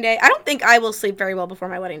your wedding day. I don't think I will sleep very well before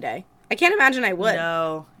my wedding day. I can't imagine I would.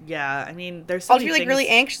 No. Yeah. I mean, there's so I'll many be like things. really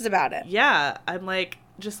anxious about it. Yeah. I'm like,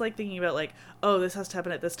 just like thinking about like, oh, this has to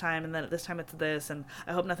happen at this time, and then at this time it's this, and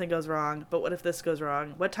I hope nothing goes wrong, but what if this goes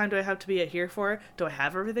wrong? What time do I have to be here for? Do I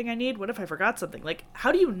have everything I need? What if I forgot something? Like,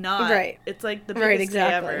 how do you not? Right. It's like the biggest Right, day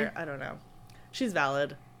exactly. ever. I don't know. She's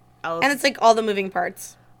valid. Alice, And it's like all the moving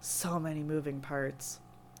parts, so many moving parts.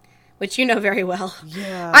 which you know very well.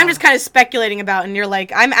 Yeah. I'm just kind of speculating about, and you're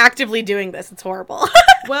like, I'm actively doing this. It's horrible.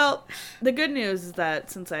 Well, the good news is that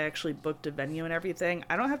since I actually booked a venue and everything,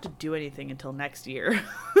 I don't have to do anything until next year.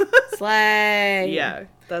 Slay. Yeah,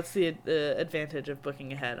 that's the advantage of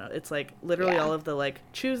booking ahead. It's like literally all of the like,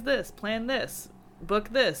 choose this, plan this, book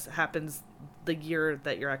this happens the year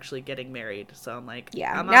that you're actually getting married. So I'm like,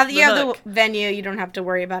 Yeah. I'm Now off that the you have hook. the venue, you don't have to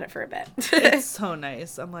worry about it for a bit. It's so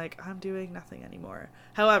nice. I'm like, I'm doing nothing anymore.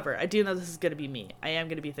 However, I do know this is going to be me. I am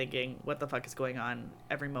going to be thinking, what the fuck is going on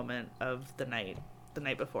every moment of the night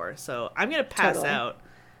before. So I'm going to pass out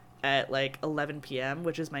at like 11 p.m.,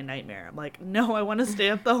 which is my nightmare. I'm like, no, I want to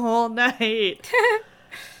stay up the whole night.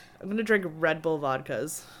 I'm going to drink Red Bull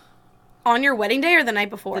vodkas. On your wedding day or the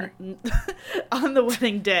night before? On the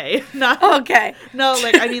wedding day. Not Okay. No,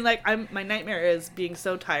 like, I mean, like, my nightmare is being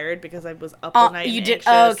so tired because I was up all night and anxious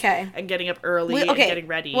okay. and getting up early and getting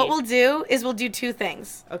ready. What we'll do is we'll do two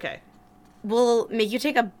things. Okay. We'll make you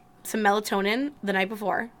take some melatonin the night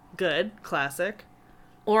before. Good. Classic.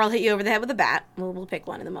 Or I'll hit you over the head with a bat. We'll pick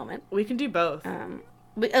one in the moment. We can do both.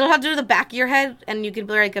 It'll have to do the back of your head, and you can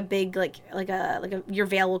wear like a big, your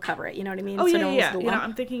veil will cover it. You know what I mean? Oh, so yeah, no one yeah. will You know,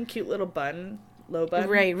 I'm thinking cute little bun, low bun.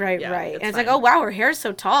 Right. Yeah, And it's fine. like, oh, wow, her hair's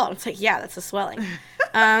so tall. It's like, yeah, that's the swelling.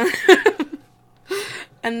 And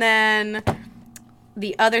then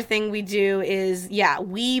the other thing we do is,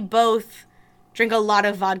 we both drink a lot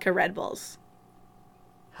of vodka Red Bulls.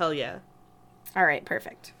 Hell yeah. All right,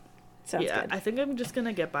 perfect. Sounds good. I think I'm just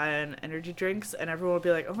gonna get by on energy drinks, and everyone will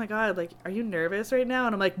be like, "Oh my god, like, are you nervous right now?"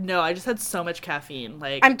 And I'm like, "No, I just had so much caffeine.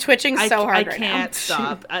 Like, I'm twitching so hard right now. I can't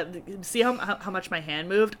stop. See how much my hand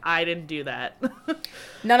moved? I didn't do that.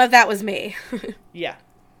 None of that was me. Yeah.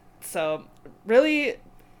 So really,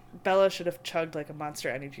 Bella should have chugged like a Monster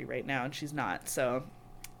Energy right now, and she's not. So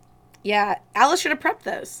yeah, Alice should have prepped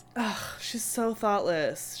those. ugh, she's so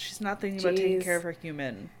thoughtless. She's not thinking about taking care of her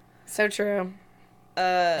human. So true.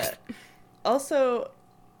 Also,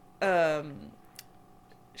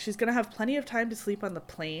 she's gonna have plenty of time to sleep on the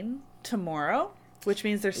plane tomorrow, which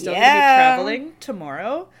means they're still gonna be traveling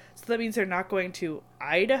tomorrow. So that means they're not going to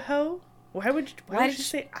Idaho. Why would she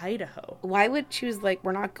say Idaho? Why would she was like,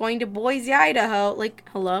 we're not going to Boise, Idaho? Like,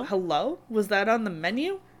 hello? Hello? Was that on the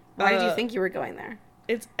menu? Why did you think you were going there?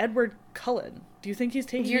 It's Edward Cullen. Do you think he's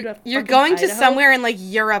taking you to You're going Idaho? to somewhere in like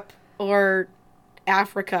Europe or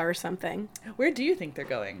Africa or something. Where do you think they're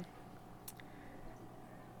going?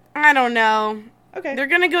 I don't know. Okay. They're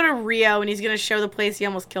gonna go to Rio and he's gonna show the place he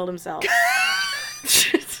almost killed himself.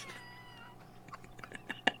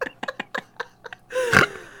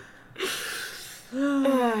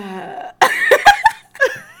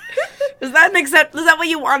 Is that what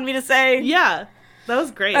you wanted me to say? Yeah. That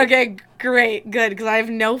was great. Okay, great, good, because I have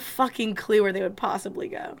no fucking clue where they would possibly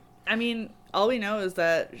go. I mean, all we know is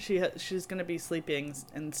that she's going to be sleeping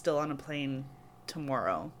and still on a plane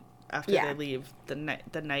tomorrow after they leave the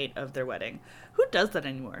night of their wedding. Who does that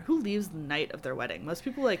anymore? Who leaves the night of their wedding? Most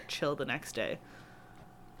people, like, chill the next day.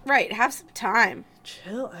 Right, have some time.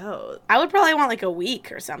 Chill out. I would probably want, like, a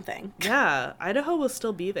week or something. Yeah, Idaho will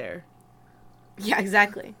still be there. Yeah,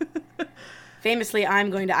 exactly. Famously,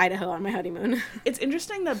 I'm going to Idaho on my honeymoon. It's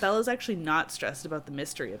interesting that Bella's actually not stressed about the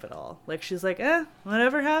mystery of it all. Like, she's like,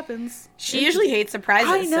 whatever happens. She usually hates surprises.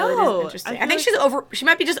 I know. So it is interesting. I think she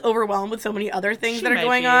might be just overwhelmed with so many other things that are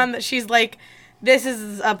going on that she's like, this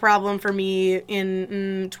is a problem for me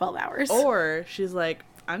in 12 hours. Or she's like,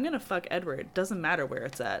 I'm going to fuck Edward. Doesn't matter where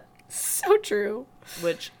it's at. So true.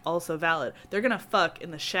 Which, also valid. They're going to fuck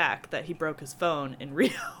in the shack that he broke his phone in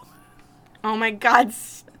Rio. Oh my god,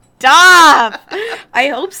 stop! I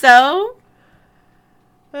hope so.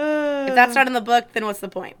 If that's not in the book, then what's the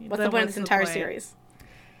point? What's the point of this entire series?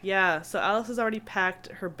 Yeah, so Alice has already packed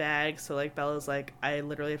her bag, so, like, Bella's like, I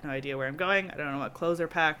literally have no idea where I'm going. I don't know what clothes are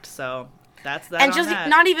packed, so that's that. And just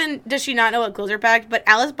not even does she not know what clothes are packed, but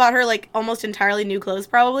Alice bought her, like, almost entirely new clothes,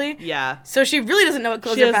 probably. Yeah. So she really doesn't know what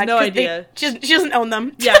clothes are packed. She has no idea. She doesn't own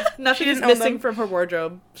them. Yeah, nothing is missing from her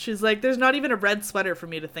wardrobe. She's like, there's not even a red sweater for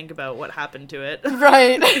me to think about what happened to it.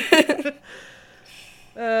 Right.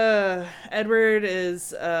 Edward is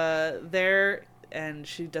there, and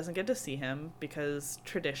she doesn't get to see him because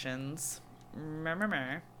traditions.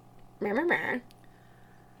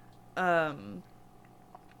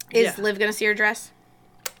 Is Liv gonna see her dress?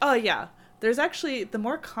 Oh, yeah. There's actually the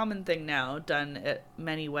more common thing now done at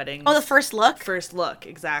many weddings. Oh, the first look? First look,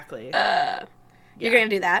 exactly. You're gonna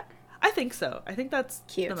do that? I think so. I think that's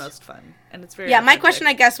cute. The most fun. And it's very Yeah, my authentic. question,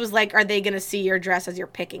 I guess, was like, are they gonna see your dress as you're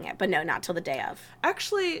picking it? But no, not till the day of.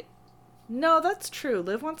 Actually, no, that's true.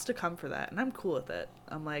 Liv wants to come for that, and I'm cool with it.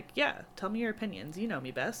 I'm like, yeah, tell me your opinions. You know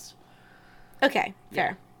me best. Okay, fair.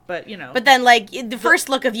 Yeah. But, you know. But then, like, the first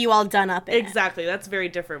look of you all done up in Exactly. That's very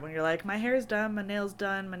different when you're like, my hair's done, my nails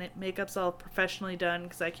done, my makeup's all professionally done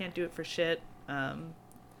because I can't do it for shit.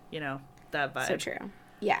 You know, that vibe. So true.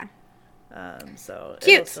 Yeah. So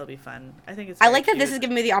cute. It'll still be fun. I think it's I like that cute. this is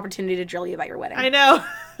giving me the opportunity to drill you about your wedding. I know.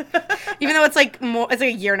 Even though it's like it's like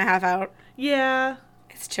a year and a half out. Yeah.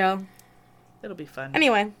 It's chill. It'll be fun.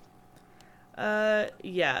 Anyway.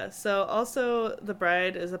 Yeah. So also the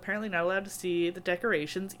bride is apparently not allowed to see the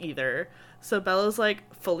decorations either. So Bella's like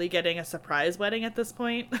fully getting a surprise wedding at this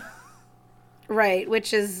point. Right,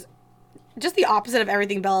 which is just the opposite of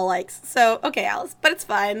everything Bella likes. So, okay, Alice, but it's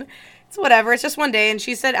fine. It's whatever. It's just one day, and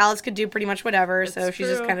she said Alice could do pretty much whatever, so she's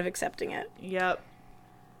just true. kind of accepting it. Yep.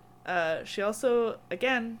 She also,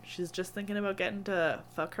 again, she's just thinking about getting to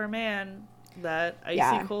fuck her man, that icy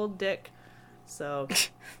Yeah. cold dick. So,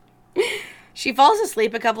 She falls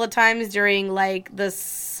asleep a couple of times during, like, the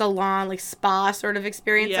salon, like, spa sort of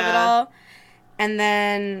experience of it Yeah. all. And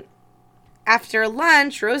then after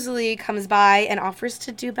lunch, Rosalie comes by and offers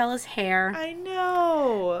to do Bella's hair, I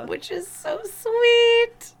know. which is so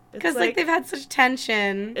sweet. Because, It's like, like- they've had such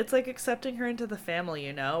tension. It's like accepting her into the family,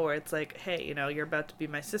 you know, where it's like, hey, you know, you're about to be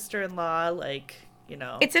my sister-in-law, like, you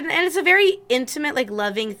know. And it's a very intimate, like,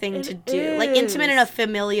 loving thing It to do. Like, intimate in is. a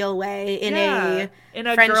familial way, in Yeah. In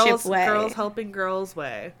a friendship girls, way. girls helping girls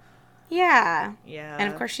way. Yeah. Yeah.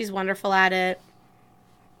 And, of course, she's wonderful at it.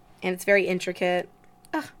 And it's very intricate.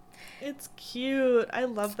 It's cute. I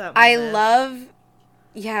love that I moment. love...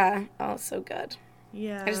 Yeah. Oh, it's so good.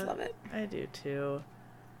 Yeah. I just love it. I do too.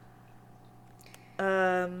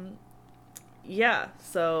 Yeah,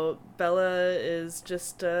 so Bella is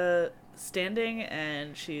just standing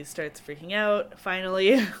and she starts freaking out.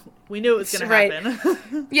 Finally, we knew it was going to Right.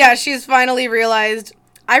 happen. Yeah, she's finally realized...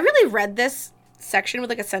 I really read this section with,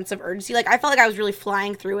 like, a sense of urgency. Like, I felt like I was really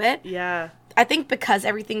flying through it. Yeah, I think because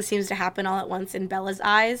everything seems to happen all at once in Bella's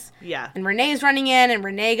eyes. yeah. And Renee's running in, and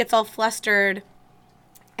Renee gets all flustered.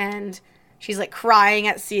 And she's, like, crying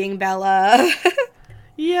at seeing Bella.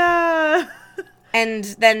 Yeah. And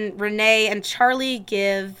then Renee and Charlie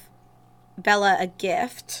give Bella a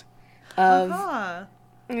gift of... Uh-huh.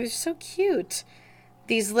 It was so cute.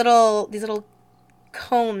 These little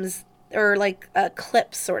combs, or, like,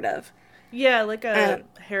 clips, sort of. Yeah, like a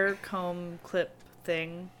hair comb clip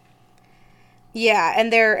thing. Yeah,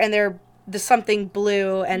 and they're the something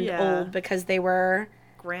blue and Yeah. old because they were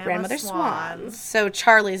grandmother swans. So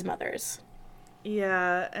Charlie's mother's.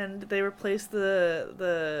 Yeah, and they replaced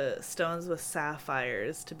the stones with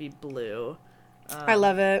sapphires to be blue. I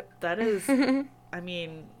love it. That is, I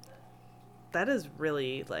mean, that is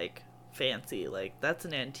really, like, fancy. Like, that's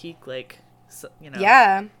an antique, like, you know,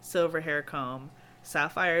 Yeah. silver hair comb.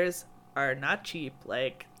 Sapphires are not cheap.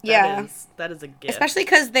 Like, Yeah. that is a gift. Especially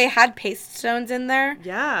because they had paste stones in there,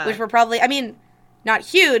 yeah. which were probably, I mean, not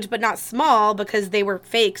huge, but not small because they were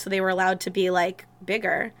fake, so they were allowed to be, like,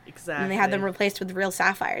 bigger. Exactly. And they had them replaced with real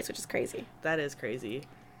sapphires, which is crazy. That is crazy.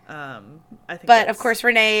 I think But, of that's- course,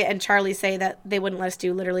 Renee and Charlie say that they wouldn't let us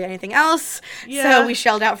do literally anything else. Yeah. So we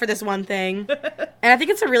shelled out for this one thing. And I think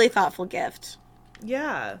it's a really thoughtful gift.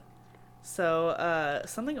 Yeah. So,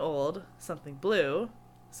 something old, something blue,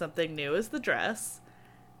 something new is the dress,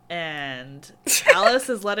 and Alice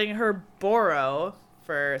is letting her borrow,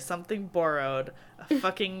 for something borrowed, a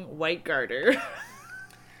fucking white garter.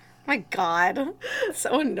 My God. It's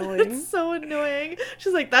so annoying. It's so annoying.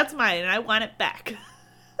 She's like, that's mine, and I want it back.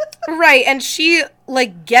 Right, and she,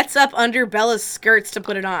 like, gets up under Bella's skirts to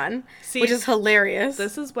put it on, See, which is hilarious.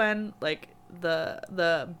 This is when, like,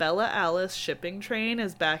 the Bella Alice shipping train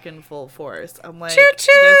is back in full force. I'm like, Choo-choo!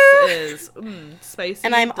 this is spicy,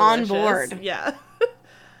 And I'm on delicious. board. Yeah.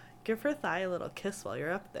 Give her thigh a little kiss while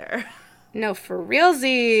you're up there. No, for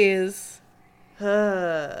realsies.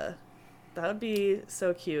 That would be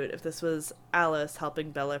so cute if this was Alice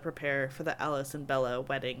helping Bella prepare for the Alice and Bella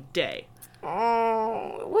wedding day.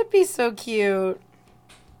 Oh, it would be so cute.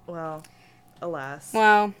 Well, alas.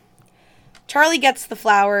 Well, Charlie gets the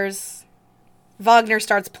flowers. Wagner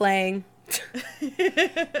starts playing.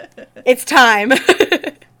 It's time.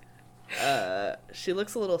 She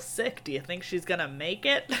looks a little sick. Do you think she's gonna make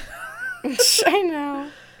it? I know.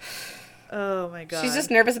 Oh my god. She's just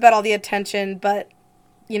nervous about all the attention, but,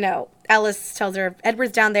 you know, Alice tells her,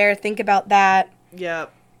 Edward's down there, think about that.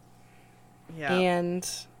 Yep. Yeah. And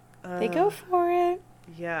they go for it.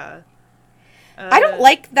 Yeah. I don't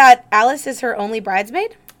like that Alice is her only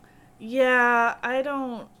bridesmaid. Yeah, I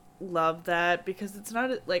don't love that because it's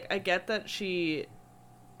not like I get that she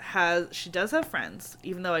does have friends,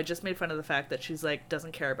 even though I just made fun of the fact that she's like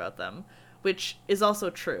doesn't care about them, which is also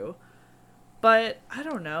true. But I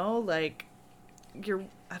don't know, like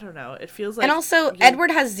I don't know. It feels like And also,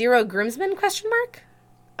 Edward has 0 groomsmen, question mark?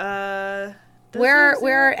 does Where he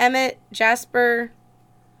are Emmett, Jasper,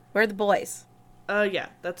 where are the boys? yeah,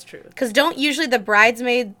 that's true. Because don't usually the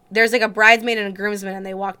bridesmaid, there's like a bridesmaid and a groomsman and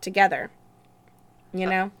they walk together. You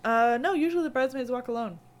know? No, usually the bridesmaids walk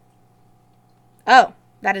alone. Oh,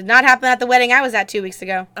 that did not happen at the wedding I was at 2 weeks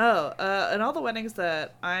ago. Oh, and all the weddings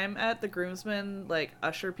that I'm at, the groomsmen, like,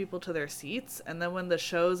 usher people to their seats, and then when the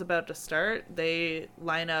show's about to start, they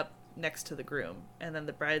line up next to the groom, and then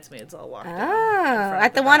the bridesmaids all walk down. in front of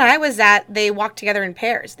At the one bride. I was at, they walked together in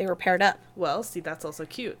pairs. They were paired up. Well, see, that's also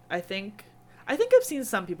cute. I think I've seen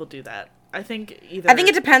some people do that. I think I think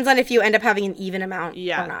it depends on if you end up having an even amount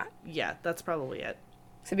yeah, or not. Yeah, that's probably it.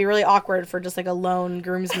 So it'd be really awkward for just, like, a lone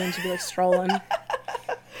groomsman to be, like, strolling.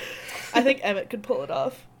 I think Emmett could pull it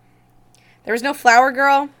off. There was no flower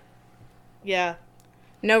girl. Yeah.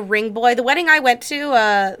 No ring boy. The wedding I went to,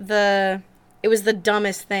 it was the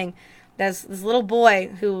dumbest thing. There's this little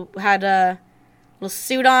boy who had a little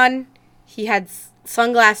suit on. He had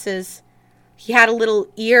sunglasses. He had a little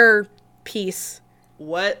earpiece.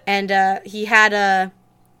 What? And he had a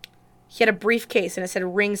briefcase, and it said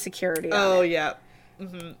ring security on it. Oh, yeah.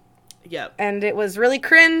 Mm-hmm. Yep. And it was really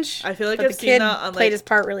cringe. I feel like but I've the seen kid that on, played like, his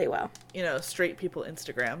part really well. you know, straight people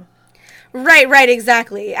Instagram. Right,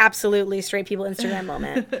 exactly. Absolutely straight people Instagram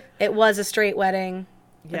moment. It was a straight wedding,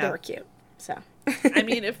 but Yeah. they were cute. So. I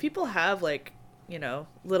mean, if people have, like, you know,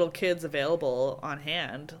 little kids available on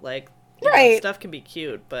hand, like, you know, Right. stuff can be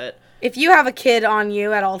cute, but If you have a kid on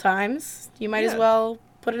you at all times, you might as Yeah. well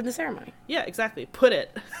put it in the ceremony. yeah, exactly. Put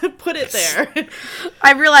it there.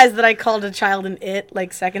 I realized that I called a child an it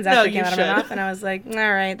like seconds after No, it came you out of my should. mouth, and I was like, all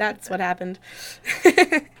right, that's what happened.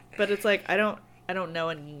 But it's like I don't know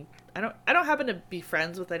any. I don't happen to be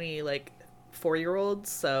friends with any, like, 4-year-olds,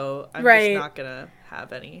 so I'm Right. just not gonna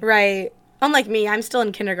have any. Right. Unlike me, I'm still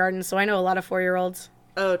in kindergarten, so I know a lot of 4-year-olds.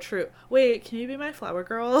 Oh, true. Wait, can you be my flower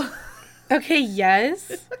girl? Okay,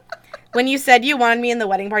 yes. When you said you wanted me in the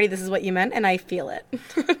wedding party, this is what you meant, and I feel it.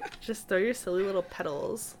 Just throw your silly little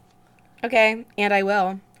petals. Okay, and I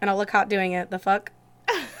will. And I'll look hot doing it. The fuck?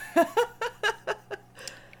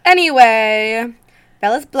 Anyway,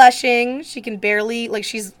 Bella's blushing. She can barely, like,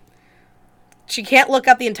 she can't look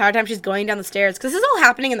up the entire time she's going down the stairs. Because this is all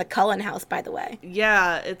happening in the Cullen house, by the way.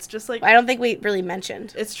 Yeah, it's just like I don't think we really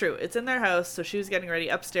mentioned. it's true. It's in their house, so she was getting ready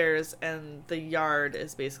upstairs, and the yard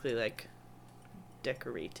is basically, like,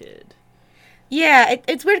 decorated. Yeah,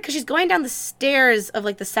 it's weird because she's going down the stairs of,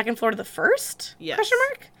 like, the second floor to the first? Yes. Question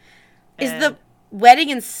mark? Is And- the wedding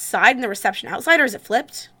inside and the reception outside, or is it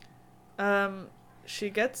flipped? She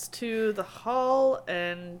gets to the hall,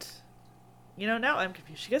 and you know, now I'm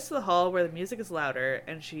confused. She gets to the hall where the music is louder,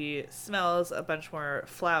 and she smells a bunch more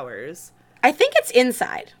flowers. I think it's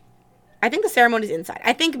inside. I think the ceremony's inside.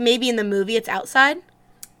 I think maybe in the movie it's outside.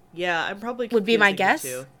 Yeah, I'm probably Would be my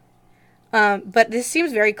confusing the guess. two. But this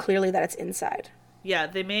seems very clearly that it's inside. Yeah,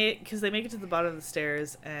 they make it to the bottom of the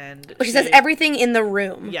stairs, and She says everything in the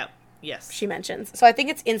room. Yeah, yes. She mentions. So I think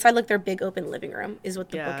it's inside, like their big open living room is what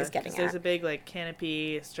the Yeah, book is getting 'cause there's at. a big, like,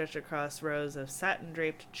 canopy stretched across rows of satin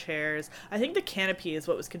draped chairs. I think the canopy is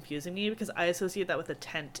what was confusing me because I associate that with a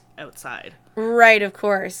tent outside. Right, of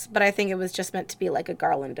course. But I think it was just meant to be like a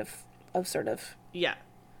garland of sort of Yeah.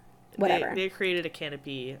 whatever They created a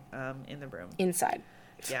canopy in the room. inside.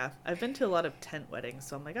 Yeah, I've been to a lot of tent weddings,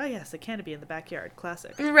 so I'm like, oh yes, a canopy in the backyard,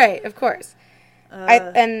 classic. Right, of course.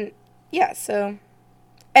 And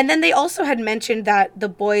then they also had mentioned that the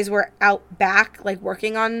boys were out back, like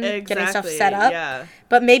working on getting stuff set up. Yeah,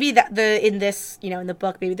 But maybe that in the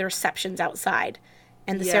book, maybe the reception's outside,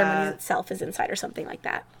 and the ceremony Yeah. itself is inside or something like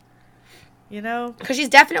that. you know, Because she's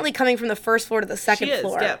definitely coming from the first floor to the second She is,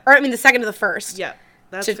 floor, yeah. or I mean the second to the first. yeah,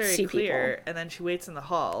 that's To very see clear. people. And then she waits in the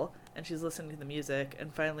hall, and she's listening to the music,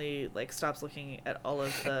 and finally, like, stops looking at all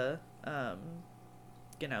of the,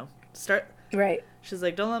 start. Right. She's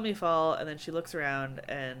like, don't let me fall, and then she looks around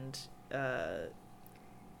and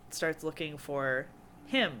starts looking for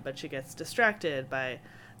him, but she gets distracted by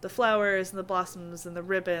the flowers and the blossoms and the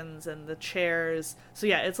ribbons and the chairs. So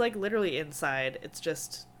yeah, it's like literally inside. It's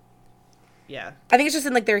just, yeah, I think it's just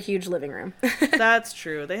in like their huge living room. that's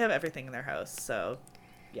true. They have everything in their house, so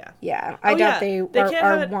yeah. Yeah, I Oh, doubt yeah. they They can't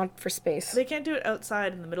have are it- want for space. They can't do it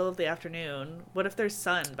outside in the middle of the afternoon. What if there's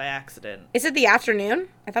sun by accident? Is it the afternoon?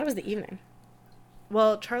 I thought it was the evening.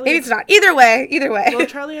 Well, Charlie. Maybe it's not. Either way. Well,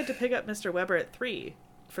 Charlie had to pick up Mr. Weber at 3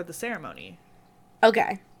 for the ceremony.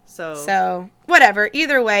 Okay. So So whatever.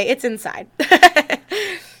 Either way, it's inside.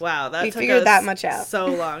 wow, that We took figured us that much out. so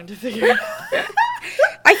long to figure out.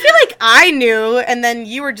 I feel like I knew, and then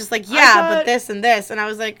you were just like, yeah, thought- but this and this. And I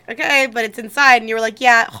was like, okay, but it's inside. And you were like,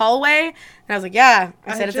 yeah, hallway. And I was like, yeah.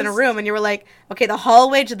 I said it's in a just- room. And you were like, okay, the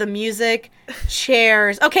hallway to the music,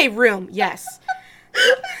 chairs. Okay, room. Yes.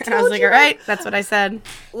 And I was Told like, you all right, that's what I said.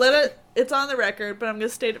 It's on the record, but I'm going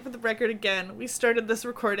to state it for the record again. We started this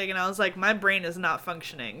recording and I was like, my brain is not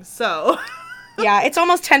functioning. So, Yeah, it's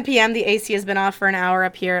almost 10 p.m. The AC has been off for an hour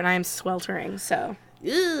up here, and I am sweltering, so.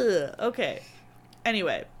 ugh, okay.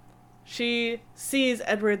 Anyway, she sees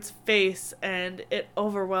Edward's face and it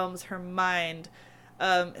overwhelms her mind.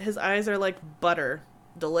 His eyes are like butter.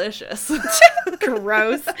 Delicious.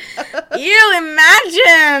 Gross. Ew,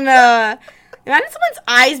 imagine! Imagine someone's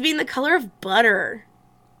eyes being the color of butter.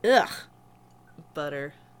 Ugh.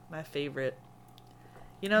 Butter. My favorite.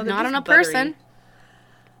 You know, they're Not just on a buttery. person.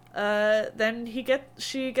 Then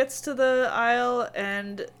she gets to the aisle,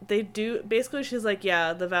 and basically she's like,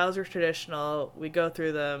 yeah, the vows are traditional. We go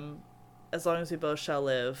through them as long as we both shall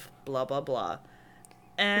live, blah, blah, blah.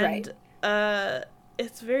 And,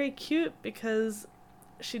 it's very cute because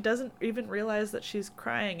she doesn't even realize that she's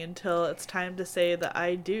crying until it's time to say the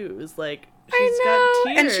I do's. Like, she's got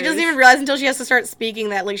tears. And she doesn't even realize until she has to start speaking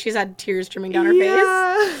that, like, she's had tears streaming down her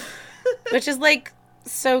face. Which is, like,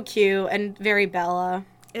 so cute and very Bella.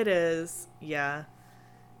 It is, yeah.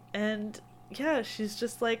 And, yeah, she's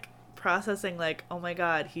just, like, processing, like, oh my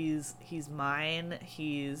god, he's mine.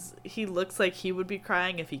 He looks like he would be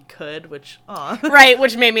crying if he could, which, aw. Right,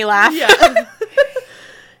 which made me laugh. Yeah.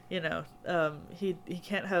 You know, he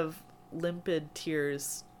can't have limpid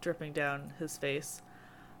tears dripping down his face.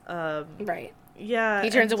 Right. Yeah. He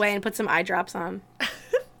turns away and puts some eye drops on.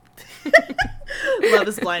 Love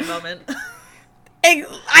is blind moment.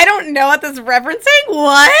 I don't know what this is referencing.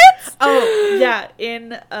 What? Oh, yeah. In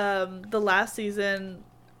the last season,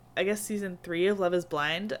 I guess season 3 of Love is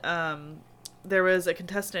Blind, there was a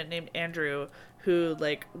contestant named Andrew who,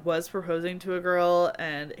 like, was proposing to a girl,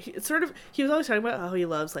 and he was always talking about how he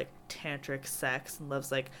loves, like, tantric sex and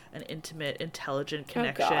loves, like, an intimate, intelligent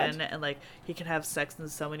connection, and, like, he can have sex in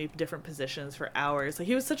so many different positions for hours. Like,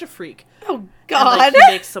 he was such a freak. Oh, God. And, like,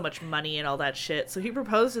 he makes so much money and all that shit. So he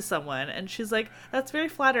proposed to someone, and she's like, that's very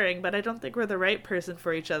flattering, but I don't think we're the right person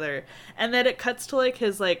for each other. And then it cuts to, like,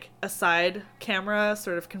 his, like, aside camera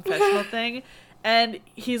sort of confessional thing, and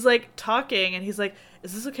he's, like, talking, and he's like,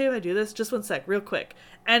 is this okay if I do this? Just one sec, real quick.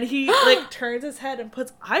 And he, like, turns his head and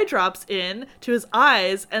puts eye drops in to his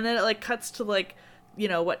eyes, and then it, like, cuts to, like, you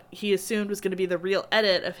know, what he assumed was going to be the real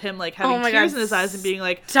edit of him, like, having tears in his eyes and being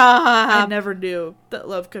like, stop. I never knew that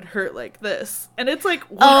love could hurt like this. And it's like,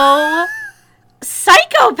 what? Oh,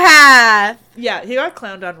 psychopath. Yeah, he got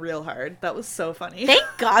clowned on real hard. That was so funny. Thank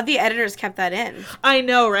God the editors kept that in. I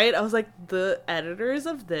know, right? I was like, the editors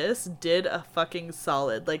of this did a fucking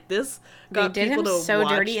solid. Like, this got they did people him to so watch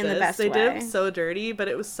dirty in the this. best They way. did him so dirty, but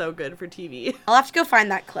it was so good for TV. I'll have to go find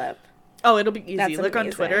that clip. Oh, it'll be easy. That's Look on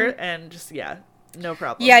amazing. Twitter and just, yeah, no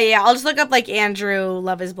problem. Yeah. I'll just look up, like, Andrew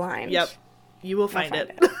Love is Blind. Yep. You will find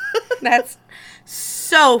it. That's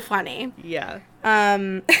so funny. Yeah.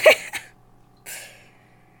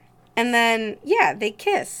 And then, yeah, they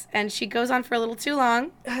kiss. And she goes on for a little too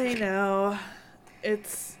long. I know.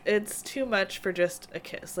 It's too much for just a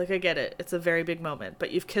kiss. Like, I get it. It's a very big moment,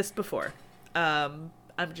 but you've kissed before. I'm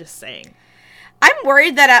just saying. I'm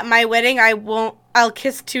worried that at my wedding I'll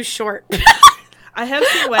kiss too short. I have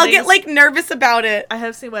seen weddings. I'll get, like, nervous about it. I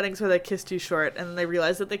have seen weddings where they kiss too short, and then they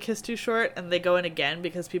realize that they kissed too short, and they go in again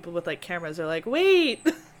because people with, like, cameras are like, wait.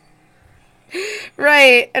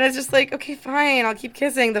 Right. And it's just like, okay, fine. I'll keep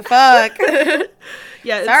kissing. The fuck.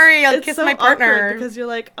 Yeah. Sorry, I'll it's kiss so my partner. awkward because you're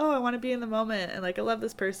like, oh, I want to be in the moment, and, like, I love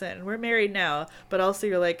this person, and we're married now, but also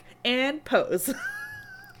you're like, and pose.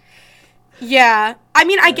 Yeah. I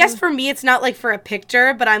mean, I guess for me it's not, like, for a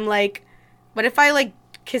picture, but I'm like, what if I, like,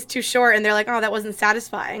 kiss too short and they're like, oh, that wasn't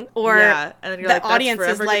satisfying? Or yeah, and then you're the like, that's audience is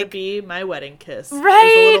forever like, gonna be my wedding kiss.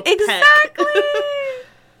 right, There's a little peck. exactly.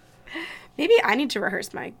 Maybe I need to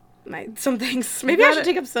rehearse my some things. Maybe I should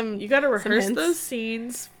take up some. You gotta some rehearse hints. those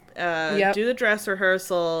scenes, Yep. do the dress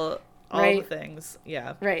rehearsal, all Right. the things.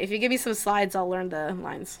 Yeah. Right. If you give me some slides, I'll learn the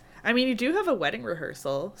lines. I mean, you do have a wedding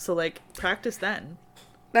rehearsal, so, like, practice then.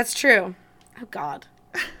 That's true. Oh God.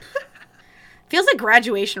 Feels like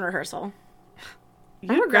graduation rehearsal.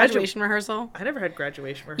 Remember graduation rehearsal? I never had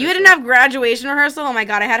graduation rehearsal. You didn't have graduation rehearsal? Oh my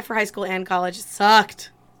God, I had it for high school and college. It sucked.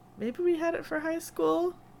 Maybe we had it for high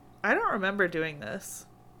school. I don't remember doing this.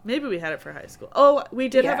 Maybe we had it for high school. Oh, we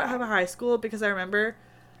did Yeah. have a high school because I remember.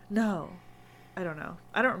 No, I don't know.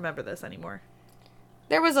 I don't remember this anymore.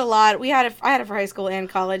 There was a lot. I had it for high school and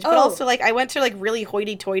college, but Oh. also, like, I went to, like, really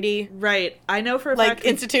hoity-toity, Right. I know for a like, fact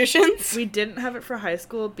institutions. we didn't have it for high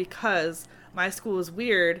school because my school was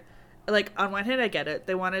weird. Like, on one hand, I get it.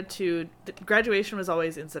 They wanted to... graduation was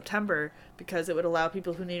always in September because it would allow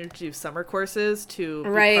people who needed to do summer courses to be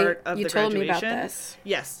part of You the told me graduation. about this.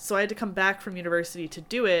 Yes. So I had to come back from university to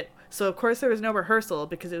do it. So, of course, there was no rehearsal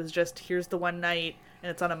because it was just, here's the one night, and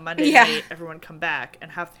it's on a Monday Yeah. night, everyone come back.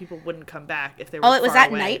 And half the people wouldn't come back if they were Oh, it was far at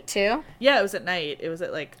away. night, too? Yeah, it was at night. It was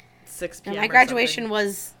at, like, 6 p.m. And my or graduation something.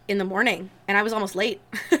 was in the morning, and I was almost late.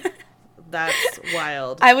 That's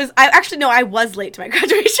wild. I was late to my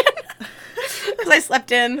graduation. Because I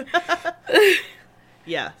slept in.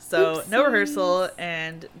 Yeah, so no Oopsies. rehearsal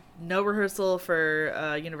and no rehearsal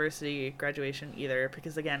for university graduation either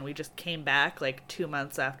because, again, we just came back like 2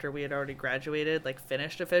 months after we had already graduated, like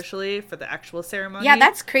finished officially for the actual ceremony. Yeah,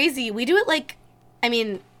 that's crazy. We do it, like, I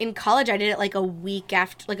mean, in college, I did it like a week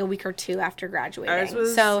or two after graduating. Ours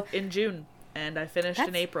was so in June, and I finished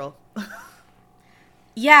in April.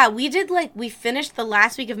 yeah, we finished the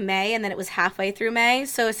last week of May, and then it was halfway through May.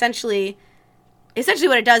 So essentially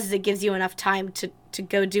what it does is it gives you enough time to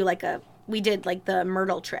go do we did like the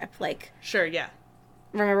Myrtle trip. Like, sure, yeah.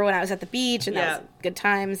 remember when I was at the beach and that was good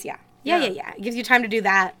times? Yeah. Yeah. It gives you time to do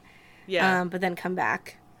that. Yeah. But then come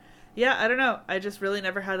back. Yeah, I don't know. I just really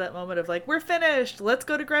never had that moment of like, we're finished. Let's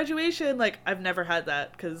go to graduation. Like, I've never had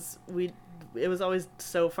that because it was always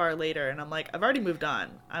so far later, and I'm like, I've already moved on.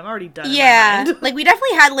 I'm already done. Yeah, like we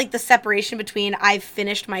definitely had like the separation between I've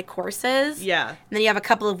finished my courses. Yeah. And then you have a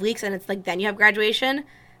couple of weeks, and it's like then you have graduation.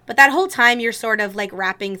 But that whole time you're sort of like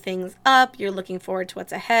wrapping things up. You're looking forward to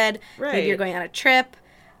what's ahead. Right. Maybe you're going on a trip,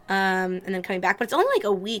 and then coming back. But it's only like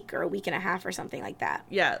a week or a week and a half or something like that.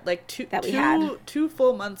 Yeah, like two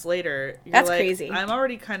full months later. That's like, crazy. I'm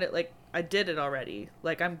already kind of like, I did it already.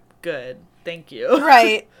 Like, I'm good. Thank you.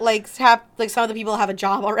 Right. Like some of the people have a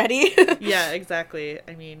job already. Yeah, exactly.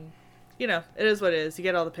 I mean, you know, it is what it is. You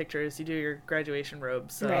get all the pictures. You do your graduation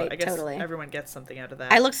robes. So right, I guess totally. everyone gets something out of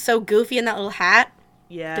that. I looked so goofy in that little hat.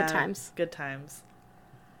 Yeah. Good times. Good times.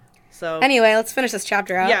 So anyway, let's finish this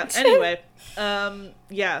chapter out. Yeah, anyway.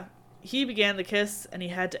 Yeah. He began the kiss, and he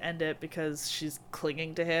had to end it because she's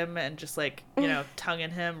clinging to him and just, like, you know, tonguing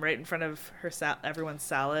him right in front of everyone's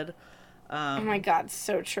salad. Oh my god,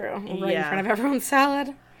 so true. Right in front of everyone's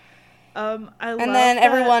salad. I love and then that.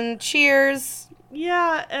 Everyone cheers.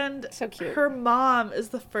 Yeah, and so cute. Her mom is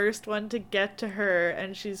the first one to get to her,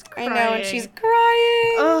 and she's crying. I know, and she's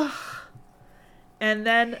crying. Ugh. And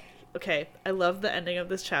then, okay, I love the ending of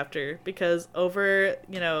this chapter because over,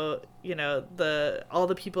 all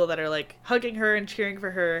the people that are like hugging her and cheering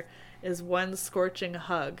for her is one scorching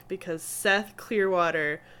hug because Seth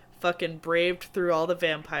Clearwater fucking braved through all the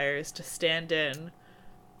vampires to stand in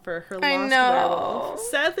for her lost werewolf.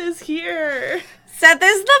 Seth is here. Seth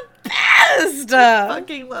is the best. I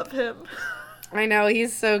fucking love him. I know,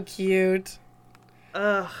 he's so cute.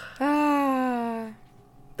 Ugh.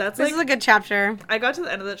 This is a good chapter. I got to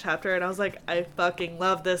the end of the chapter and I was like, I fucking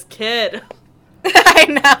love this kid. I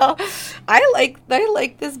know. I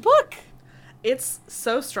like this book. It's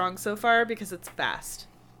so strong so far because it's fast.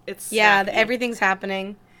 It's everything's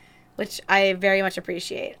happening, which I very much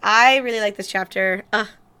appreciate. I really like this chapter. I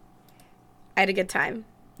had a good time.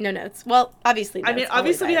 No notes. Well, obviously notes.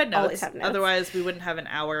 Obviously we had notes. Otherwise we wouldn't have an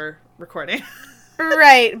hour recording.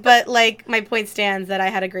 Right, but like my point stands that I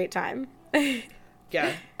had a great time.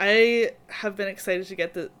 Yeah, I have been excited to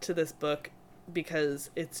get to this book because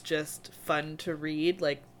it's just fun to read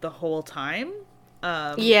like the whole time.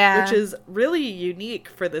 Which is really unique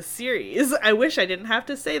for this series. I wish I didn't have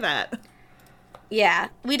to say that. Yeah,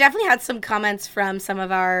 we definitely had some comments from some of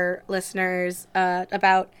our listeners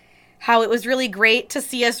about how it was really great to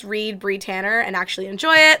see us read Bree Tanner and actually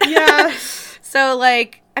enjoy it. Yeah. So,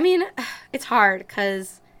 like, I mean, it's hard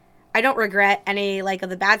because I don't regret any, like, of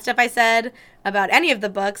the bad stuff I said about any of the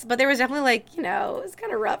books, but there was definitely, like, it was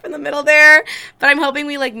kind of rough in the middle there. But I'm hoping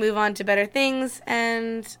we, like, move on to better things,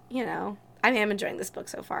 and, I am enjoying this book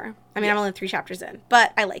so far. I mean, I'm only 3 chapters in,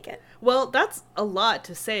 but I like it. Well, that's a lot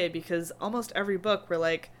to say because almost every book we're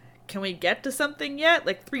like, can we get to something yet?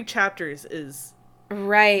 Like, 3 chapters is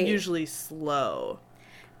usually slow.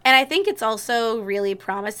 And I think it's also really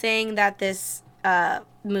promising that this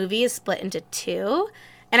movie is split into 2.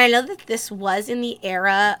 And I know that this was in the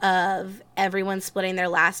era of everyone splitting their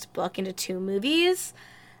last book into 2 movies.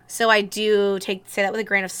 So I do say that with a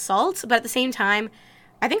grain of salt. But at the same time,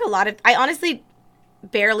 I think I honestly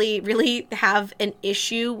barely really have an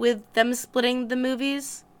issue with them splitting the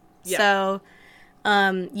movies. Yeah.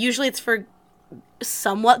 So usually it's for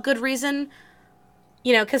somewhat good reason.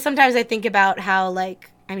 Because sometimes I think about how,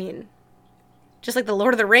 like, I mean, just like the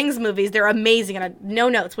Lord of the Rings movies, they're amazing and no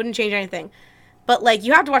notes, wouldn't change anything. But, like,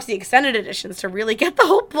 you have to watch the extended editions to really get the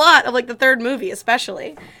whole plot of, like, the 3rd movie,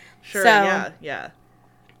 especially. Sure, yeah.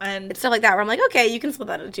 And it's stuff like that where I'm like, okay, you can split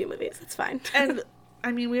that into 2 movies. That's fine. And,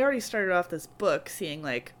 I mean, we already started off this book seeing,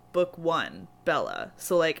 like, book 1, Bella.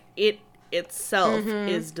 So, like, it itself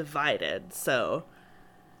is divided. So,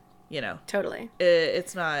 Totally.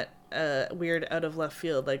 It's not weird out of left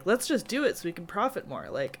field. Like, let's just do it so we can profit more.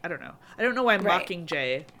 Like, I don't know. I don't know why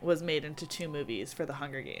Mockingjay was made into 2 movies for the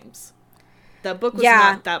Hunger Games. That book was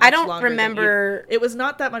not that much longer. I don't remember. It was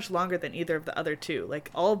not that much longer than either of the other 2.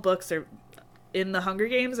 Like, all books in the Hunger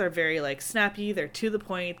Games are very, like, snappy. They're to the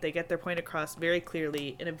point. They get their point across very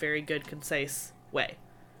clearly in a very good, concise way.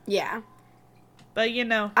 Yeah. But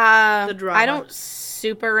the drama. I don't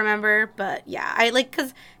super remember, but yeah, I like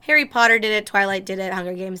because Harry Potter did it, Twilight did it,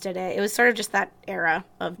 Hunger Games did it. It was sort of just that era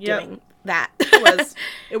of doing that.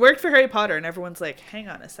 It worked for Harry Potter, and everyone's like, "Hang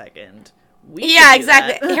on a second, yeah,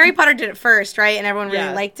 exactly." Harry Potter did it first, right? And everyone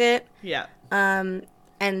really liked it. Yeah.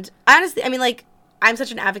 And honestly, I mean, like, I'm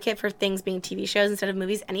such an advocate for things being TV shows instead of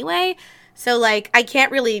movies anyway. So, like, I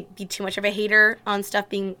can't really be too much of a hater on stuff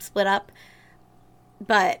being split up.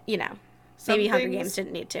 But, maybe Hunger Games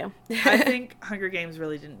didn't need to. I think Hunger Games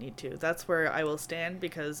really didn't need to. That's where I will stand,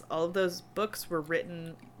 because all of those books were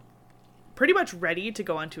written pretty much ready to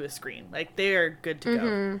go onto a screen. Like, they are good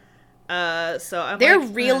to go. So they're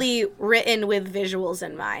really written with visuals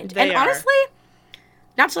in mind. They and honestly,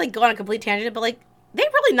 not to, like, go on a complete tangent, but, like, they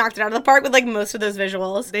really knocked it out of the park with, like, most of those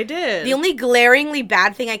visuals. They did. The only glaringly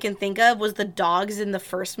bad thing I can think of was the dogs in the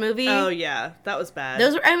first movie. Oh, yeah. That was bad. It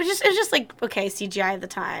was just like, okay, CGI at the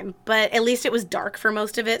time. But at least it was dark for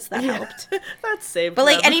most of it, so that helped. That saved But,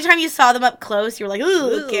 like, them. anytime you saw them up close, you were like,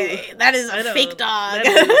 ooh, okay, that is a fake dog.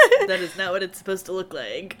 That is not what it's supposed to look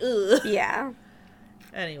like. Ugh. Yeah.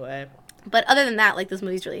 Anyway. But other than that, like, those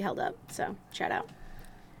movies really held up. So, shout out.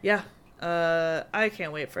 Yeah. I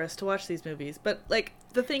can't wait for us to watch these movies. But, like,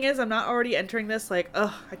 the thing is, I'm not already entering this, like,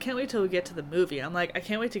 oh, I can't wait till we get to the movie. I'm like, I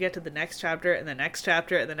can't wait to get to the next chapter, and the next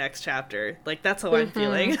chapter, and the next chapter. Like, that's how I'm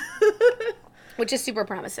feeling. Which is super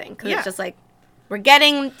promising. Because it's just like, we're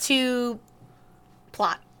getting to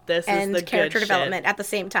plot. This and is the character good development shit. at the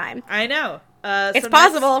same time. I know. It's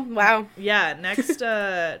possible. Wow. Yeah, next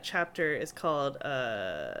chapter is called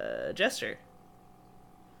Jester.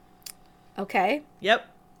 Okay. Yep.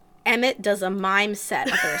 Emmett does a mime set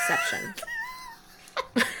at the reception.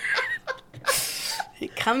 He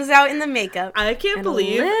comes out in the makeup. I can't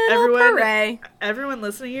believe everyone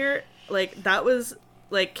listening here, like, that was,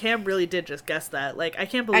 like, Cam really did just guess that. Like, I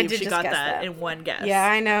can't believe she got that in one guess. Yeah,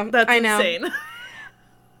 I know. That's insane.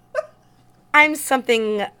 I'm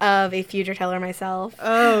something of a future teller myself.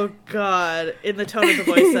 Oh, God. In the tone of the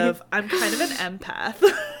voice of, I'm kind of an empath.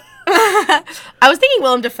 I was thinking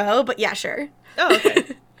Willem Dafoe, but yeah, sure. Oh, okay.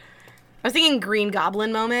 I was thinking Green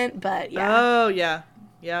Goblin moment, but yeah. Oh, yeah.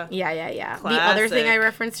 Yeah. Yeah. Classic. The other thing I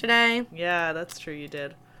referenced today. Yeah, that's true. You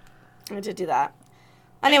did. I did do that.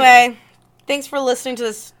 Anyway, thanks for listening to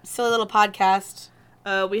this silly little podcast.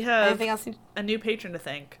 We have anything else? A new patron to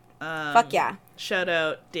thank. Fuck yeah. Shout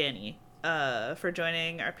out Danny for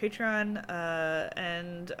joining our Patreon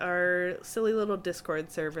and our silly little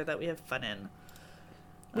Discord server that we have fun in.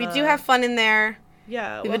 We do have fun in there.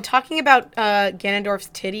 Yeah. We've been talking about Ganondorf's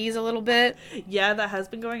titties a little bit. Yeah, that has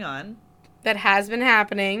been going on. That has been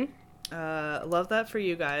happening. Love that for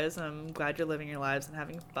you guys. I'm glad you're living your lives and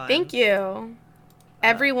having fun. Thank you.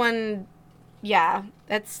 Everyone, yeah,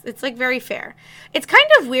 it's like very fair. It's kind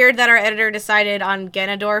of weird that our editor decided on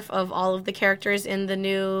Ganondorf of all of the characters in the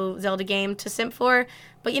new Zelda game to simp for,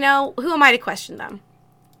 but who am I to question them?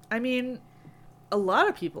 I mean, a lot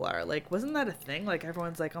of people are. Like, wasn't that a thing? Like,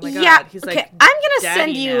 everyone's like, oh my god, yeah, he's okay. like, I'm gonna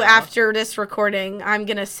send you now. after this recording. I'm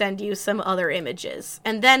gonna send you some other images,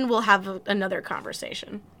 and then we'll have another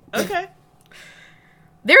conversation. Okay.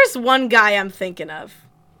 There's one guy I'm thinking of.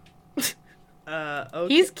 Okay.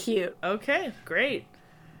 He's cute. Okay, great.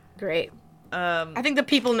 I think the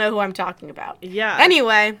people know who I'm talking about. Yeah.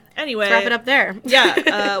 Anyway, let's wrap it up there.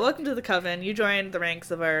 Yeah. Welcome to the Coven. You joined the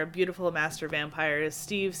ranks of our beautiful master vampires,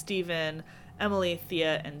 Steve, Steven, Emily,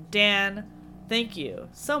 Thea, and Dan. Thank you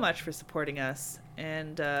so much for supporting us,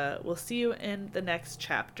 and we'll see you in the next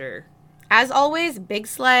chapter. As always, big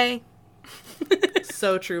slay.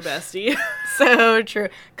 So true, bestie. So true.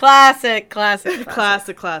 Classic. Classic.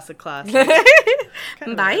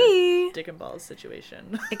 Bye. Dick and balls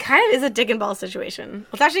situation. It kind of is a dick and balls situation. Well,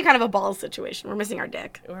 it's actually kind of a balls situation. We're missing our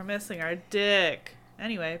dick. We're missing our dick.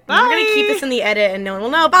 Anyway, bye. We're going to keep this in the edit and no one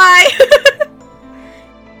will know. Bye.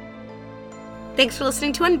 Thanks for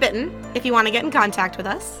listening to Unbitten. If you want to get in contact with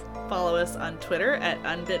us, follow us on Twitter at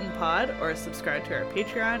UnbittenPod or subscribe to our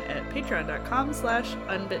Patreon at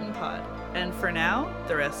patreon.com/UnbittenPod. And for now,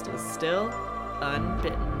 the rest is still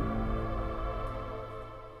unbitten.